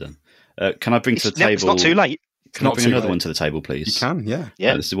 Absolutely should have done. Can I bring to the table? It's not too late. Can I bring another one to the table, please? You can, yeah.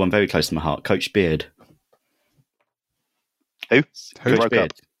 This is one very close to my heart. Coach Beard. Who?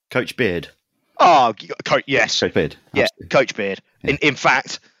 Coach Beard. Oh, yes. Coach Beard. Yeah, Coach Beard. Yeah. In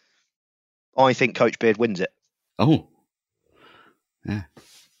fact, I think Coach Beard wins it. Oh. Yeah.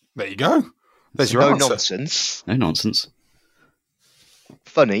 There you go. There's your answer. Nonsense. No nonsense.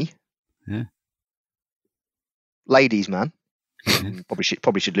 Funny. Yeah. Ladies, man.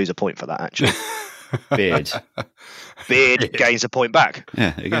 Probably should lose a point for that, actually. Beard gains a point back.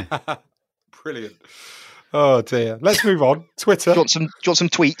 Yeah, there you go. Brilliant. Oh dear. Let's move on. Twitter. Do you want some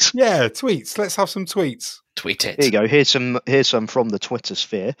tweets? Yeah, tweets. Let's have some tweets. Tweet it. Here you go. Here's some from the Twitter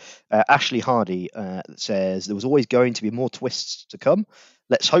sphere. Ashley Hardy says there was always going to be more twists to come.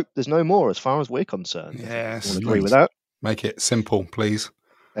 Let's hope there's no more as far as we're concerned. Yes. I agree with that. Make it simple, please.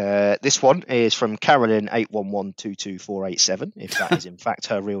 This one is from Carolyn 8112247, if that is in fact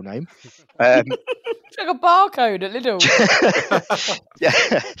her real name. It's like a barcode at Lidl.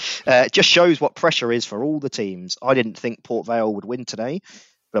 Just shows what pressure is for all the teams. I didn't think Port Vale would win today,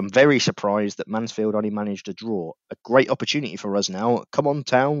 but I'm very surprised that Mansfield only managed a draw. A great opportunity for us now. Come on,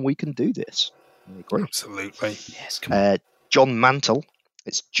 town, we can do this. I agree. Absolutely. Yes, come on. John Mantle,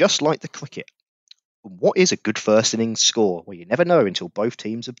 it's just like the cricket. What is a good first innings score? Well, you never know until both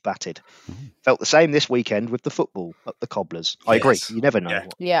teams have batted. Felt the same this weekend with the football at the Cobblers. I agree. You never know.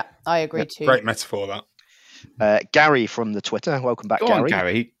 Yeah, I agree too. Great metaphor, that. Gary from the Twitter. Welcome back, Gary.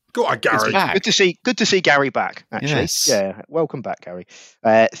 Gary. Go on, Gary. Good to see Gary back, actually. Yes. Yeah, welcome back, Gary.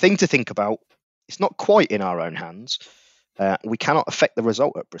 Thing to think about, it's not quite in our own hands. We cannot affect the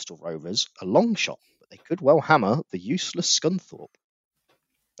result at Bristol Rovers. A long shot, but they could well hammer the useless Scunthorpe.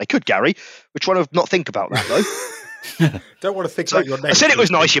 They could, Gary. We're trying to not think about that, though. Don't want to think about your name. I said it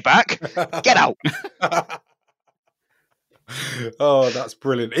was nice you're back. Get out. Oh, that's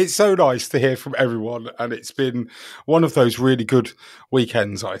brilliant. It's so nice to hear from everyone. And it's been one of those really good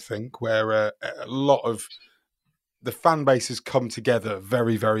weekends, I think, where a lot of the fan base has come together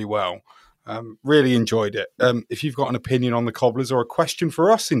very, very well. Really enjoyed it. If you've got an opinion on the Cobblers or a question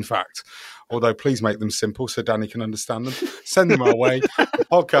for us, in fact, although please make them simple so Danny can understand them, send them our way.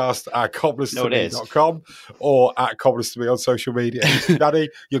 Podcast at cobblerstobe.com or at cobblerstobe on social media. Danny,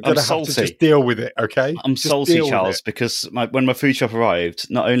 you're going to have to just deal with it, okay? I'm just salty, Charles, because when my food shop arrived,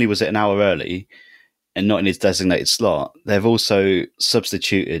 not only was it an hour early and not in its designated slot, they've also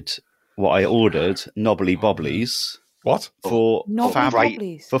substituted what I ordered, knobbly bobblies. What? For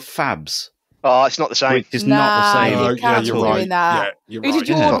Fabs. Oh, it's not the same. It's not the same. You can't be doing that. Yeah, you're Who right. did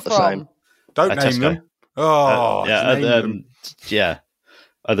you order from? Don't name them. Oh, name them.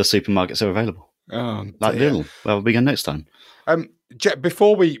 Other supermarkets are available. Oh, like Lidl. Well, we'll begin next time.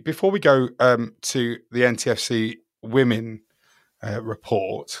 Before we go to the NTFC women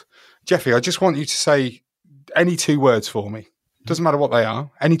report, Jeffy, I just want you to say any 2 words for me. Doesn't matter what they are.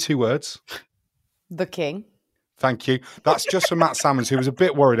 Any 2 words. The King. Thank you. That's just for Matt Salmons, who was a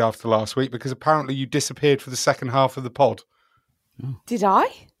bit worried after last week because apparently you disappeared for the second half of the pod. Did I?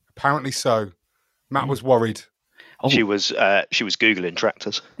 Apparently so. Matt was worried. Oh. She was Googling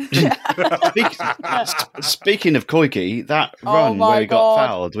tractors. Speaking of Koike, that run where he got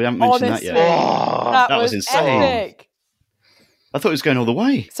fouled, we haven't mentioned that yet. That was insane. Epic. I thought it was going all the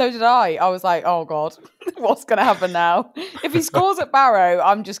way. So did I. I was like, oh God, what's going to happen now? If he scores at Barrow,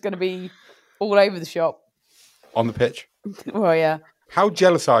 I'm just going to be all over the shop. On the pitch? Well, yeah. How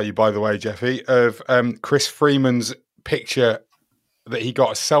jealous are you, by the way, Jeffy, of Chris Freeman's picture that he got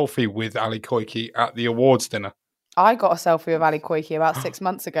a selfie with Ali Koike at the awards dinner? I got a selfie with Ali Koike about 6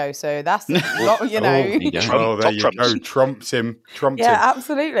 months ago, so that's not, you know. There you go. Trumped him.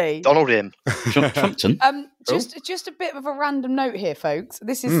 Absolutely. Donald him. Trumped him. Just a bit of a random note here, folks.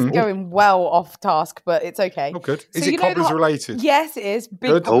 This is going well off task, but it's okay. Oh, good. Is it Cobblers related? Yes, it is.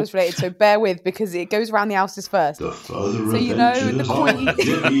 Big Cobblers related, so bear with because it goes around the houses first. The further so you know the Queen.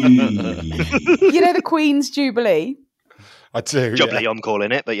 You know the Queen's Jubilee. I do. Jubilee, I'm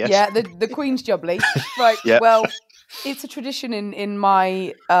calling it, but yes. Yeah, the Queen's Jubilee. Right. Yeah. Well, it's a tradition in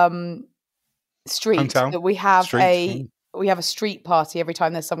my street Hometown? that we have a street party every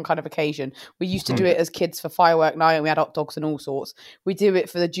time there's some kind of occasion. We used to do it as kids for firework night, and we had hot dogs and all sorts. We do it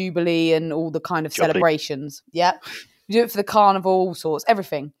for the Jubilee and all the kind of celebrations. Yeah, we do it for the carnival, all sorts,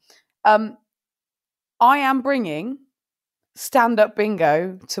 everything. I am bringing stand-up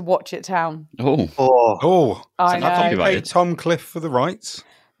bingo to Watch It Town. Oh! I know. Have you paid Tom Cliff for the rights?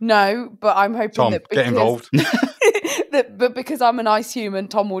 No, but I'm hoping Tom, that get involved. But because I'm a nice human,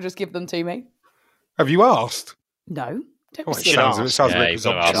 Tom will just give them to me. Have you asked? No. It sounds a bit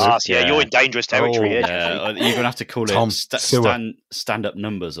presumptuous. You're in dangerous territory here. You're going to have to call Tom, it stand-up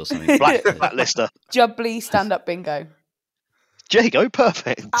numbers or something. Blacklister. Jubilee stand-up bingo. There you go,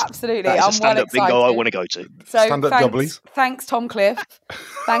 perfect. Absolutely. That's I'm a stand-up well bingo I want to go to. So stand-up jubblies. Thanks, Tom Cliff.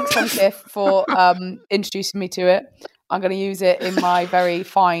 Thanks, Tom Cliff, for introducing me to it. I'm going to use it in my very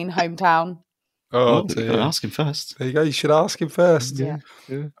fine hometown. Oh, you got to ask him first. There you go. You should ask him first. Yeah.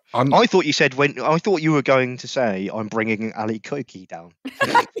 I thought you said I thought you were going to say I'm bringing Ali Koike down.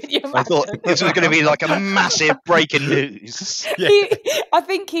 I thought this was going to be like a massive breaking news. Yeah. I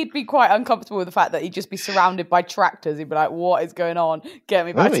think he'd be quite uncomfortable with the fact that he'd just be surrounded by tractors. He'd be like, "What is going on? Get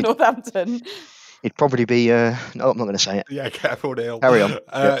me back to Northampton." It'd probably be. No, I'm not going to say it. Yeah, careful, Neil. Carry on.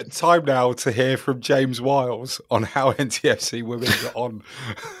 Time now to hear from James Wiles on how NTFC women got on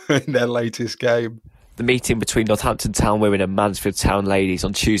in their latest game. The meeting between Northampton Town women and Mansfield Town ladies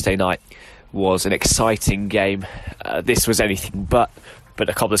on Tuesday night was an exciting game. This was anything but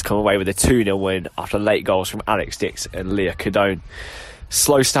the Cobblers come away with a 2-0 win after late goals from Alex Dix and Leah Cadone.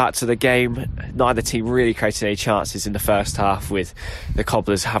 Slow start to the game. Neither team really created any chances in the first half, with the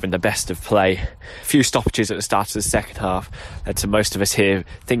Cobblers having the best of play. A few stoppages at the start of the second half led to most of us here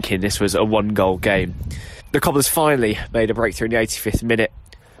thinking this was a 1-goal game. The Cobblers finally made a breakthrough in the 85th minute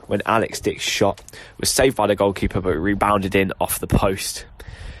when Alex Dick's shot was saved by the goalkeeper but rebounded in off the post.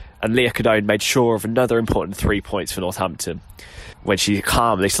 And Leah Cadone made sure of another important 3 points for Northampton when she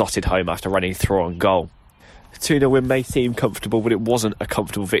calmly slotted home after running through on goal. The 2-0 win may seem comfortable, but it wasn't a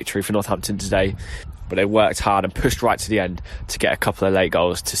comfortable victory for Northampton today. But they worked hard and pushed right to the end to get a couple of late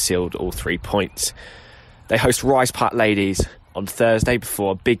goals to seal all 3 points. They host Rice Park Ladies on Thursday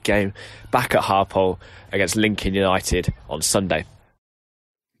before a big game back at Harpole against Lincoln United on Sunday.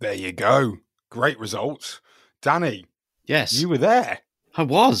 There you go. Great results. Danny. Yes. You were there. I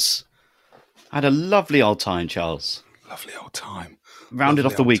was. I had a lovely old time, Charles. Lovely old time. Rounded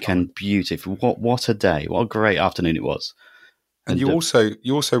off the weekend, beautiful. What a day. What a great afternoon it was. And you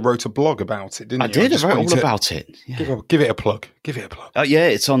also wrote a blog about it, didn't you? I did. I wrote all about it. Yeah. Give it a plug. Yeah,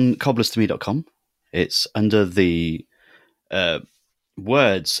 it's on cobblerstome.com. It's under the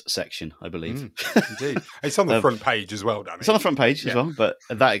words section, I believe. Indeed. It's on the front page as well, Danny. It's on the front page as well, but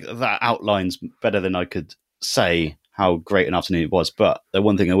that outlines better than I could say how great an afternoon it was. But the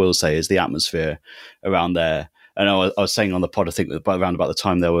one thing I will say is the atmosphere around there. And I was saying on the pod, I think that around about the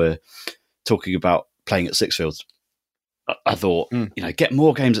time they were talking about playing at Sixfields, I thought, get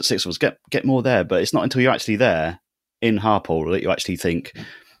more games at Sixfields, get more there. But it's not until you're actually there in Harpole that you actually think,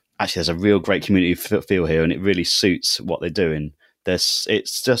 actually, there's a real great community feel here, and it really suits what they're doing.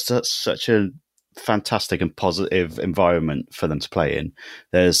 It's just such a fantastic and positive environment for them to play in.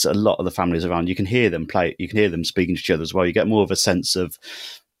 There's a lot of the families around. You can hear them play. You can hear them speaking to each other as well. You get more of a sense of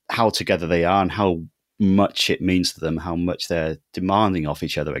how together they are and how much it means to them, how much they're demanding of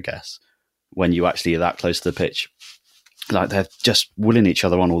each other, I guess, when you actually are that close to the pitch. Like, they're just willing each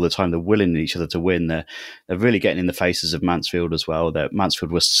other on all the time. They're willing each other to win. They're really getting in the faces of Mansfield as well.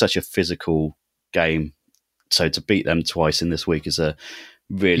 Mansfield was such a physical game. So to beat them twice in this week is a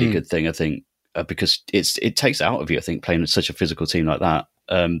really good thing, I think, because it takes it out of you, I think, playing with such a physical team like that.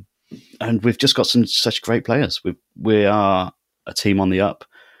 And we've just got such great players. We are a team on the up.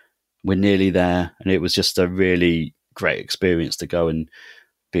 We're nearly there. And it was just a really great experience to go and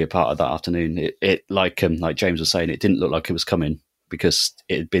be a part of that afternoon. It like James was saying, it didn't look like it was coming because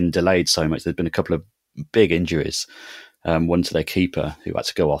it had been delayed so much. There'd been a couple of big injuries. One to their keeper who had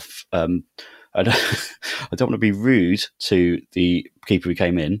to go off. I don't want to be rude to the keeper who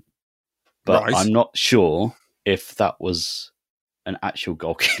came in, but right. I'm not sure if that was an actual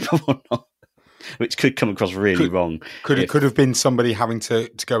goalkeeper or not, which could come across really wrong. It could have been somebody having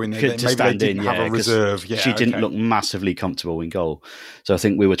to go in there. Maybe they didn't have a reserve. Yeah, she didn't look massively comfortable in goal. So I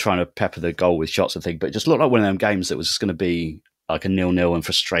think we were trying to pepper the goal with shots and things, but it just looked like one of them games that was just going to be like a 0-0 and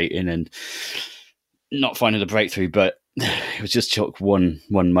frustrating and not finding a breakthrough. But it was just one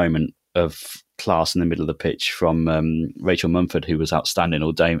moment of class in the middle of the pitch from Rachel Mumford, who was outstanding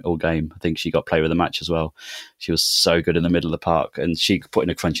all game. I think she got player of the match as well. She was so good in the middle of the park, and she put in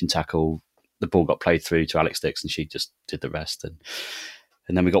a crunching tackle. The ball got played through to Alex Dix, and she just did the rest. And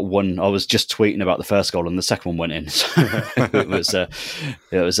then we got one. I was just tweeting about the first goal, and the second one went in. So it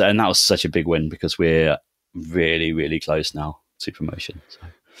was, and that was such a big win because we're really, really close now to promotion. So,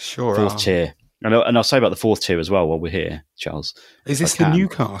 sure, fourth tier. And I'll say about the fourth tier as well while we're here, Charles. Is this the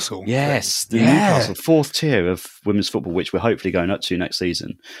Newcastle? Yes, the Newcastle fourth tier of women's football, which we're hopefully going up to next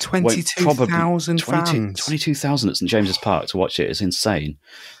season. 22,000 fans. 22,000 at St James's Park to watch it is insane.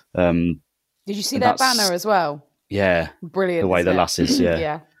 Did you see their banner as well? Yeah. Brilliant. The way the lasses,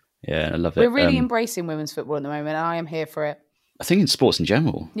 yeah. Yeah, I love it. We're really embracing women's football at the moment, and I am here for it. I think in sports in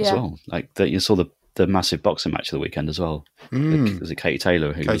general as well. Like you saw the massive boxing match of the weekend as well. Was it Katie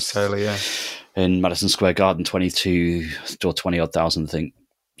Taylor? Yeah. In Madison Square Garden, 22 or 20 odd thousand, I think,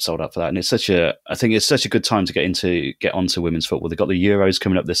 sold out for that. And I think it's such a good time to get onto women's football. They've got the Euros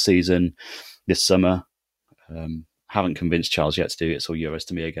coming up this summer. Haven't convinced Charles yet to do it. It's all Euros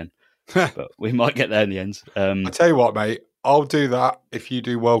to me again. But we might get there in the end. I tell you what, mate, I'll do that if you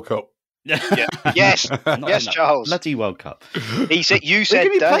do World Cup. Yeah. Yes, Charles. Bloody World Cup. You said we're going to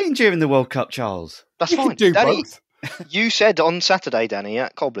be playing during the World Cup, Charles. That's you fine. Can do Danny, both. You said on Saturday, Danny,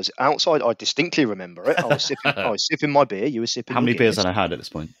 at Cobblers outside. I distinctly remember it. I was sipping my beer. You were sipping. How many beers had I had at this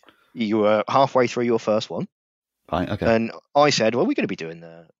point? You were halfway through your first one. Right. Okay. And I said, "Well, we're going to be doing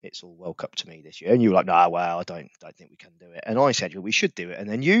the It's All World Cup to me this year," and you were like, "No, well, I don't think we can do it." And I said, "Well, we should do it." And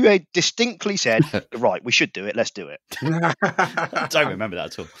then you distinctly said, "Right, we should do it. Let's do it." I don't remember that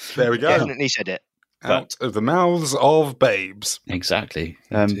at all. There we go. Definitely said it. Out of the mouths of babes. Exactly.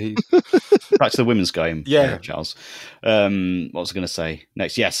 Back to the women's game, Charles. What was I going to say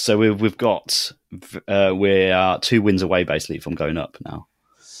next? Yes, so we've got we are 2 wins away basically from going up now.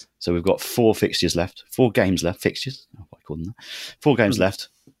 So we've got 4 games left. Fixtures, what I call them that. 4 games left.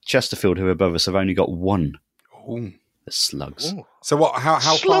 Chesterfield, who are above us, have only got 1. Ooh. The Slugs. Ooh. So what? How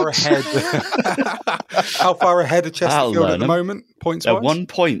far ahead? How far ahead of Chesterfield at the moment? Points wise? 1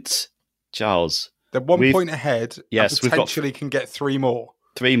 point, Charles. They're 1 point ahead. Yes, and potentially can get 3 more.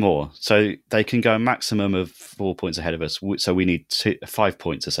 3 more. So they can go a maximum of 4 points ahead of us. So we need 5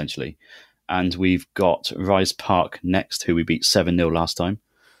 points essentially. And we've got Rise Park next, who we beat 7-0 last time.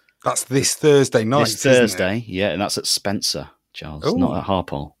 That's this Thursday night. This Thursday, yeah, and that's at Spencer, Charles, not at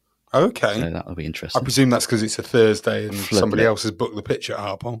Harpole. Okay. So that'll be interesting. I presume that's because it's a Thursday and somebody else has booked the pitch at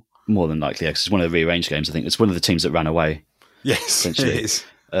Harpole. More than likely, because it's one of the rearranged games, I think. It's one of the teams that ran away. Yes, it is.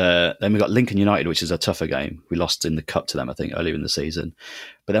 Then we've got Lincoln United, which is a tougher game. We lost in the Cup to them, I think, earlier in the season.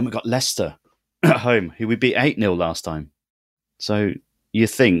 But then we've got Leicester at home, who we beat 8-0 last time. So you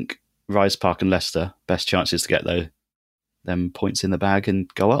think Rise Park and Leicester, best chances to get them points in the bag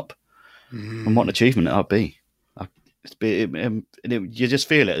and go up. And what an achievement that'd be. You just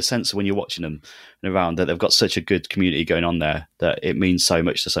feel it, a sense of when you're watching them around, that they've got such a good community going on there, that it means so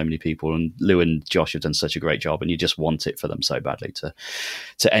much to so many people. And Lou and Josh have done such a great job, and you just want it for them so badly to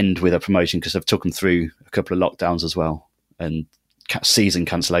end with a promotion, because they've took them through a couple of lockdowns as well, and season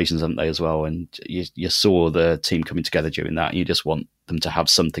cancellations, haven't they, as well? And you saw the team coming together during that, and you just want them to have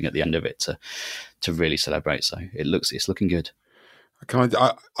something at the end of it to really celebrate. So it's looking good.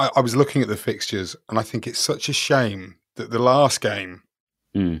 I was looking at the fixtures, and I think it's such a shame that the last game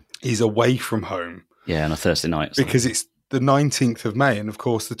is away from home. Yeah, on a Thursday night. Because it's the 19th of May, and of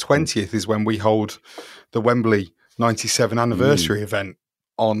course the 20th is when we hold the Wembley 97 anniversary event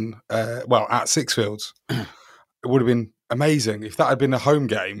on, at Sixfields. It would have been amazing if that had been a home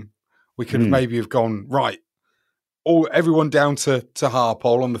game. We could have maybe have gone, right, everyone down to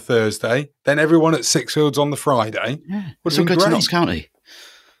Harpole on the Thursday, then everyone at Sixfields on the Friday. Yeah, it's all good to Notts County.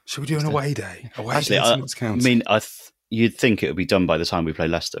 Should we do an away day? Actually, to Notts County. I mean, you'd think it would be done by the time we play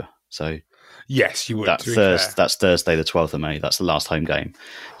Leicester. So yes, you would. That's Thursday, the 12th of May. That's the last home game.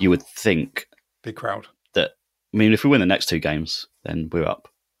 You would think big crowd. If we win the next two games, then we're up.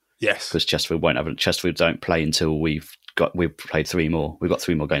 Yes, because Chesterfield don't play until we've played three more. We've got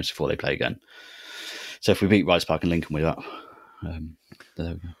three more games before they play again. So if we beat Rice Park and Lincoln, we're up.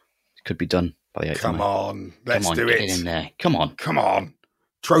 It could be done by the 8th. Come on, let's do it. Get in there. Come on.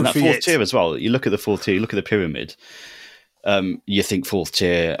 Trophy. And that fourth tier as well. You look at the fourth tier. You look at the pyramid. You think fourth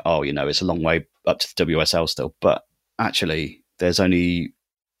tier. It's a long way up to the WSL still, but actually, there's only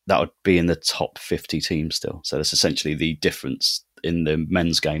that would be in the top 50 teams still. So that's essentially the difference in the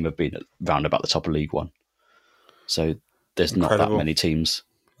men's game of being around about the top of League One. So there's not that many teams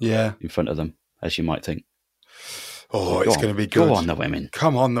in front of them, as you might think. It's going to be good. Go on, the women.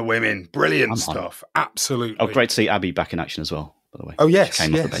 Come on, the women. Brilliant stuff. Absolutely. Oh, great to see Abby back in action as well, by the way. Oh, yes. She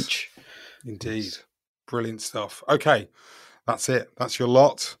came off the bench. Indeed. Brilliant stuff. Okay, that's it. That's your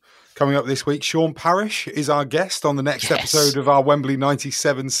lot. Coming up this week, Sean Parrish is our guest on the next episode of our Wembley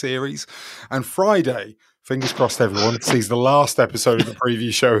 97 series. And Friday, fingers crossed everyone sees the last episode of the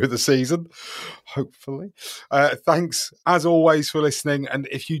preview show of the season, hopefully. Thanks, as always, for listening. And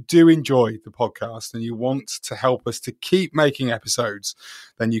if you do enjoy the podcast and you want to help us to keep making episodes,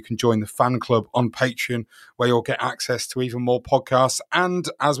 then you can join the fan club on Patreon, where you'll get access to even more podcasts. And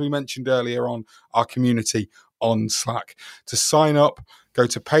as we mentioned earlier on, our community on Slack. To sign up, go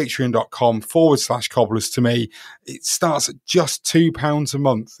to patreon.com/cobblers2me. It starts at just £2 a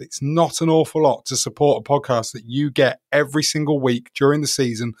month. It's not an awful lot to support a podcast that you get every single week during the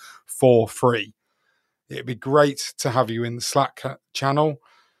season for free. It'd be great to have you in the Slack channel.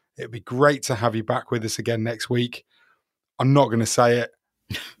 It'd be great to have you back with us again next week. I'm not going to say it,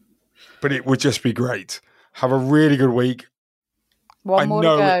 but it would just be great. Have a really good week. One more to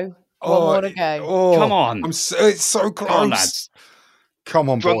go. Come on. It's so close. Come on, lads.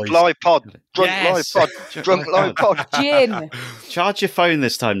 Come on, Drunk boys. Live Pod. Drunk Live Pod. Gin. Charge your phone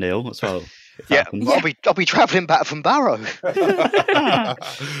this time, Neil, as well. Yeah, I'll be travelling back from Barrow.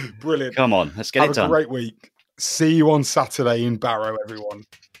 Brilliant. Come on, let's get it done. Have a great week. See you on Saturday in Barrow, everyone.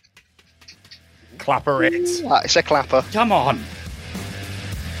 Clapper it. It's a clapper. Come on.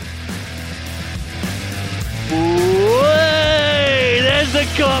 Way! There's the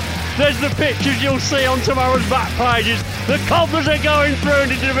cup. There's the pictures you'll see on tomorrow's back pages. The Cobblers are going through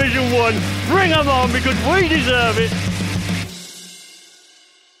into Division 1. Bring them on, because we deserve it.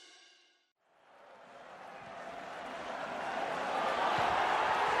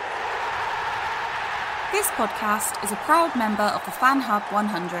 This podcast is a proud member of the Fan Hub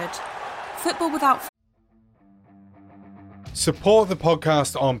 100. Football without... Support the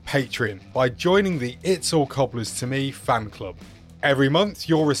podcast on Patreon by joining the It's All Cobblers to Me fan club. Every month,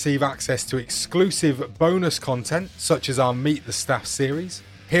 you'll receive access to exclusive bonus content, such as our Meet the Staff series,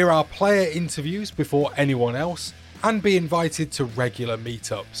 hear our player interviews before anyone else, and be invited to regular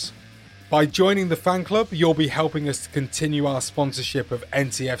meetups. By joining the fan club, you'll be helping us to continue our sponsorship of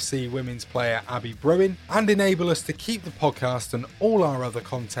NTFC women's player Abby Bruin and enable us to keep the podcast and all our other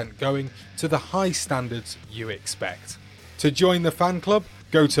content going to the high standards you expect. To join the fan club,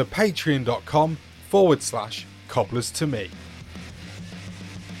 go to patreon.com/cobblers2me.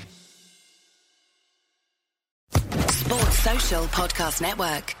 Sports Social Podcast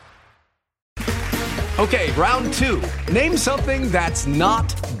Network. Okay, round 2. Name something that's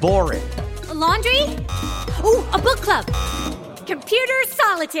not boring. A laundry? Ooh, a book club. Computer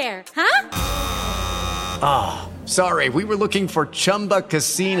solitaire, huh? Ah, sorry, we were looking for Chumba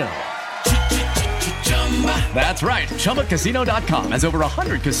Casino. That's right, ChumbaCasino.com has over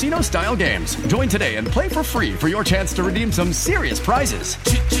 100 casino-style games. Join today and play for free for your chance to redeem some serious prizes.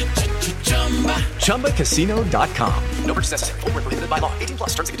 ChumbaCasino.com. No purchase necessary. Void where prohibited by law.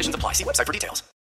 18+ terms and conditions apply. See website for details.